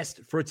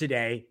guest for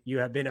today. You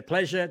have been a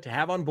pleasure to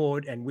have on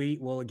board, and we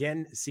will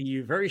again see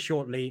you very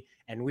shortly.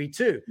 And we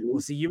too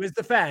will see you as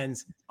the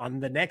fans on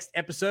the next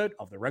episode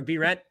of the Rugby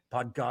Rant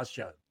podcast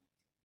show.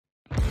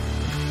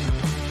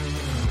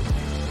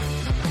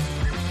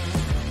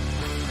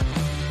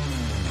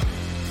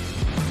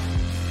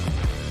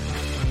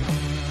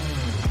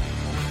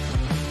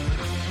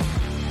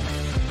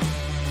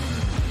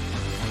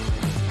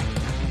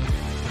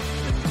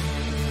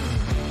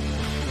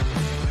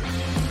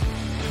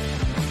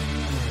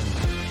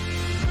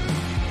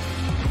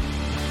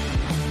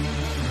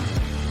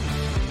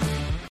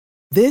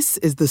 This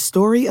is the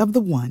story of the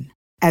one.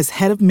 As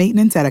head of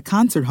maintenance at a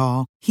concert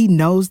hall, he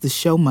knows the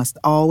show must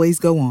always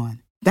go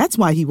on. That's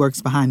why he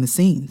works behind the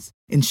scenes,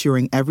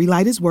 ensuring every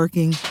light is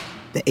working,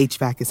 the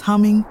HVAC is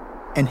humming,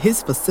 and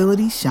his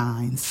facility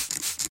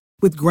shines.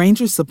 With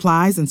Grainger's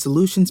supplies and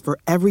solutions for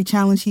every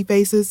challenge he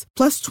faces,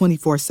 plus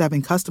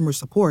 24/7 customer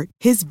support,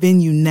 his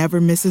venue never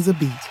misses a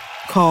beat.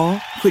 Call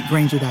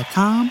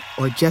quickgrainger.com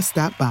or just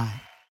stop by.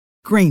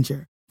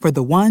 Grainger, for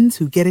the ones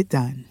who get it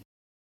done.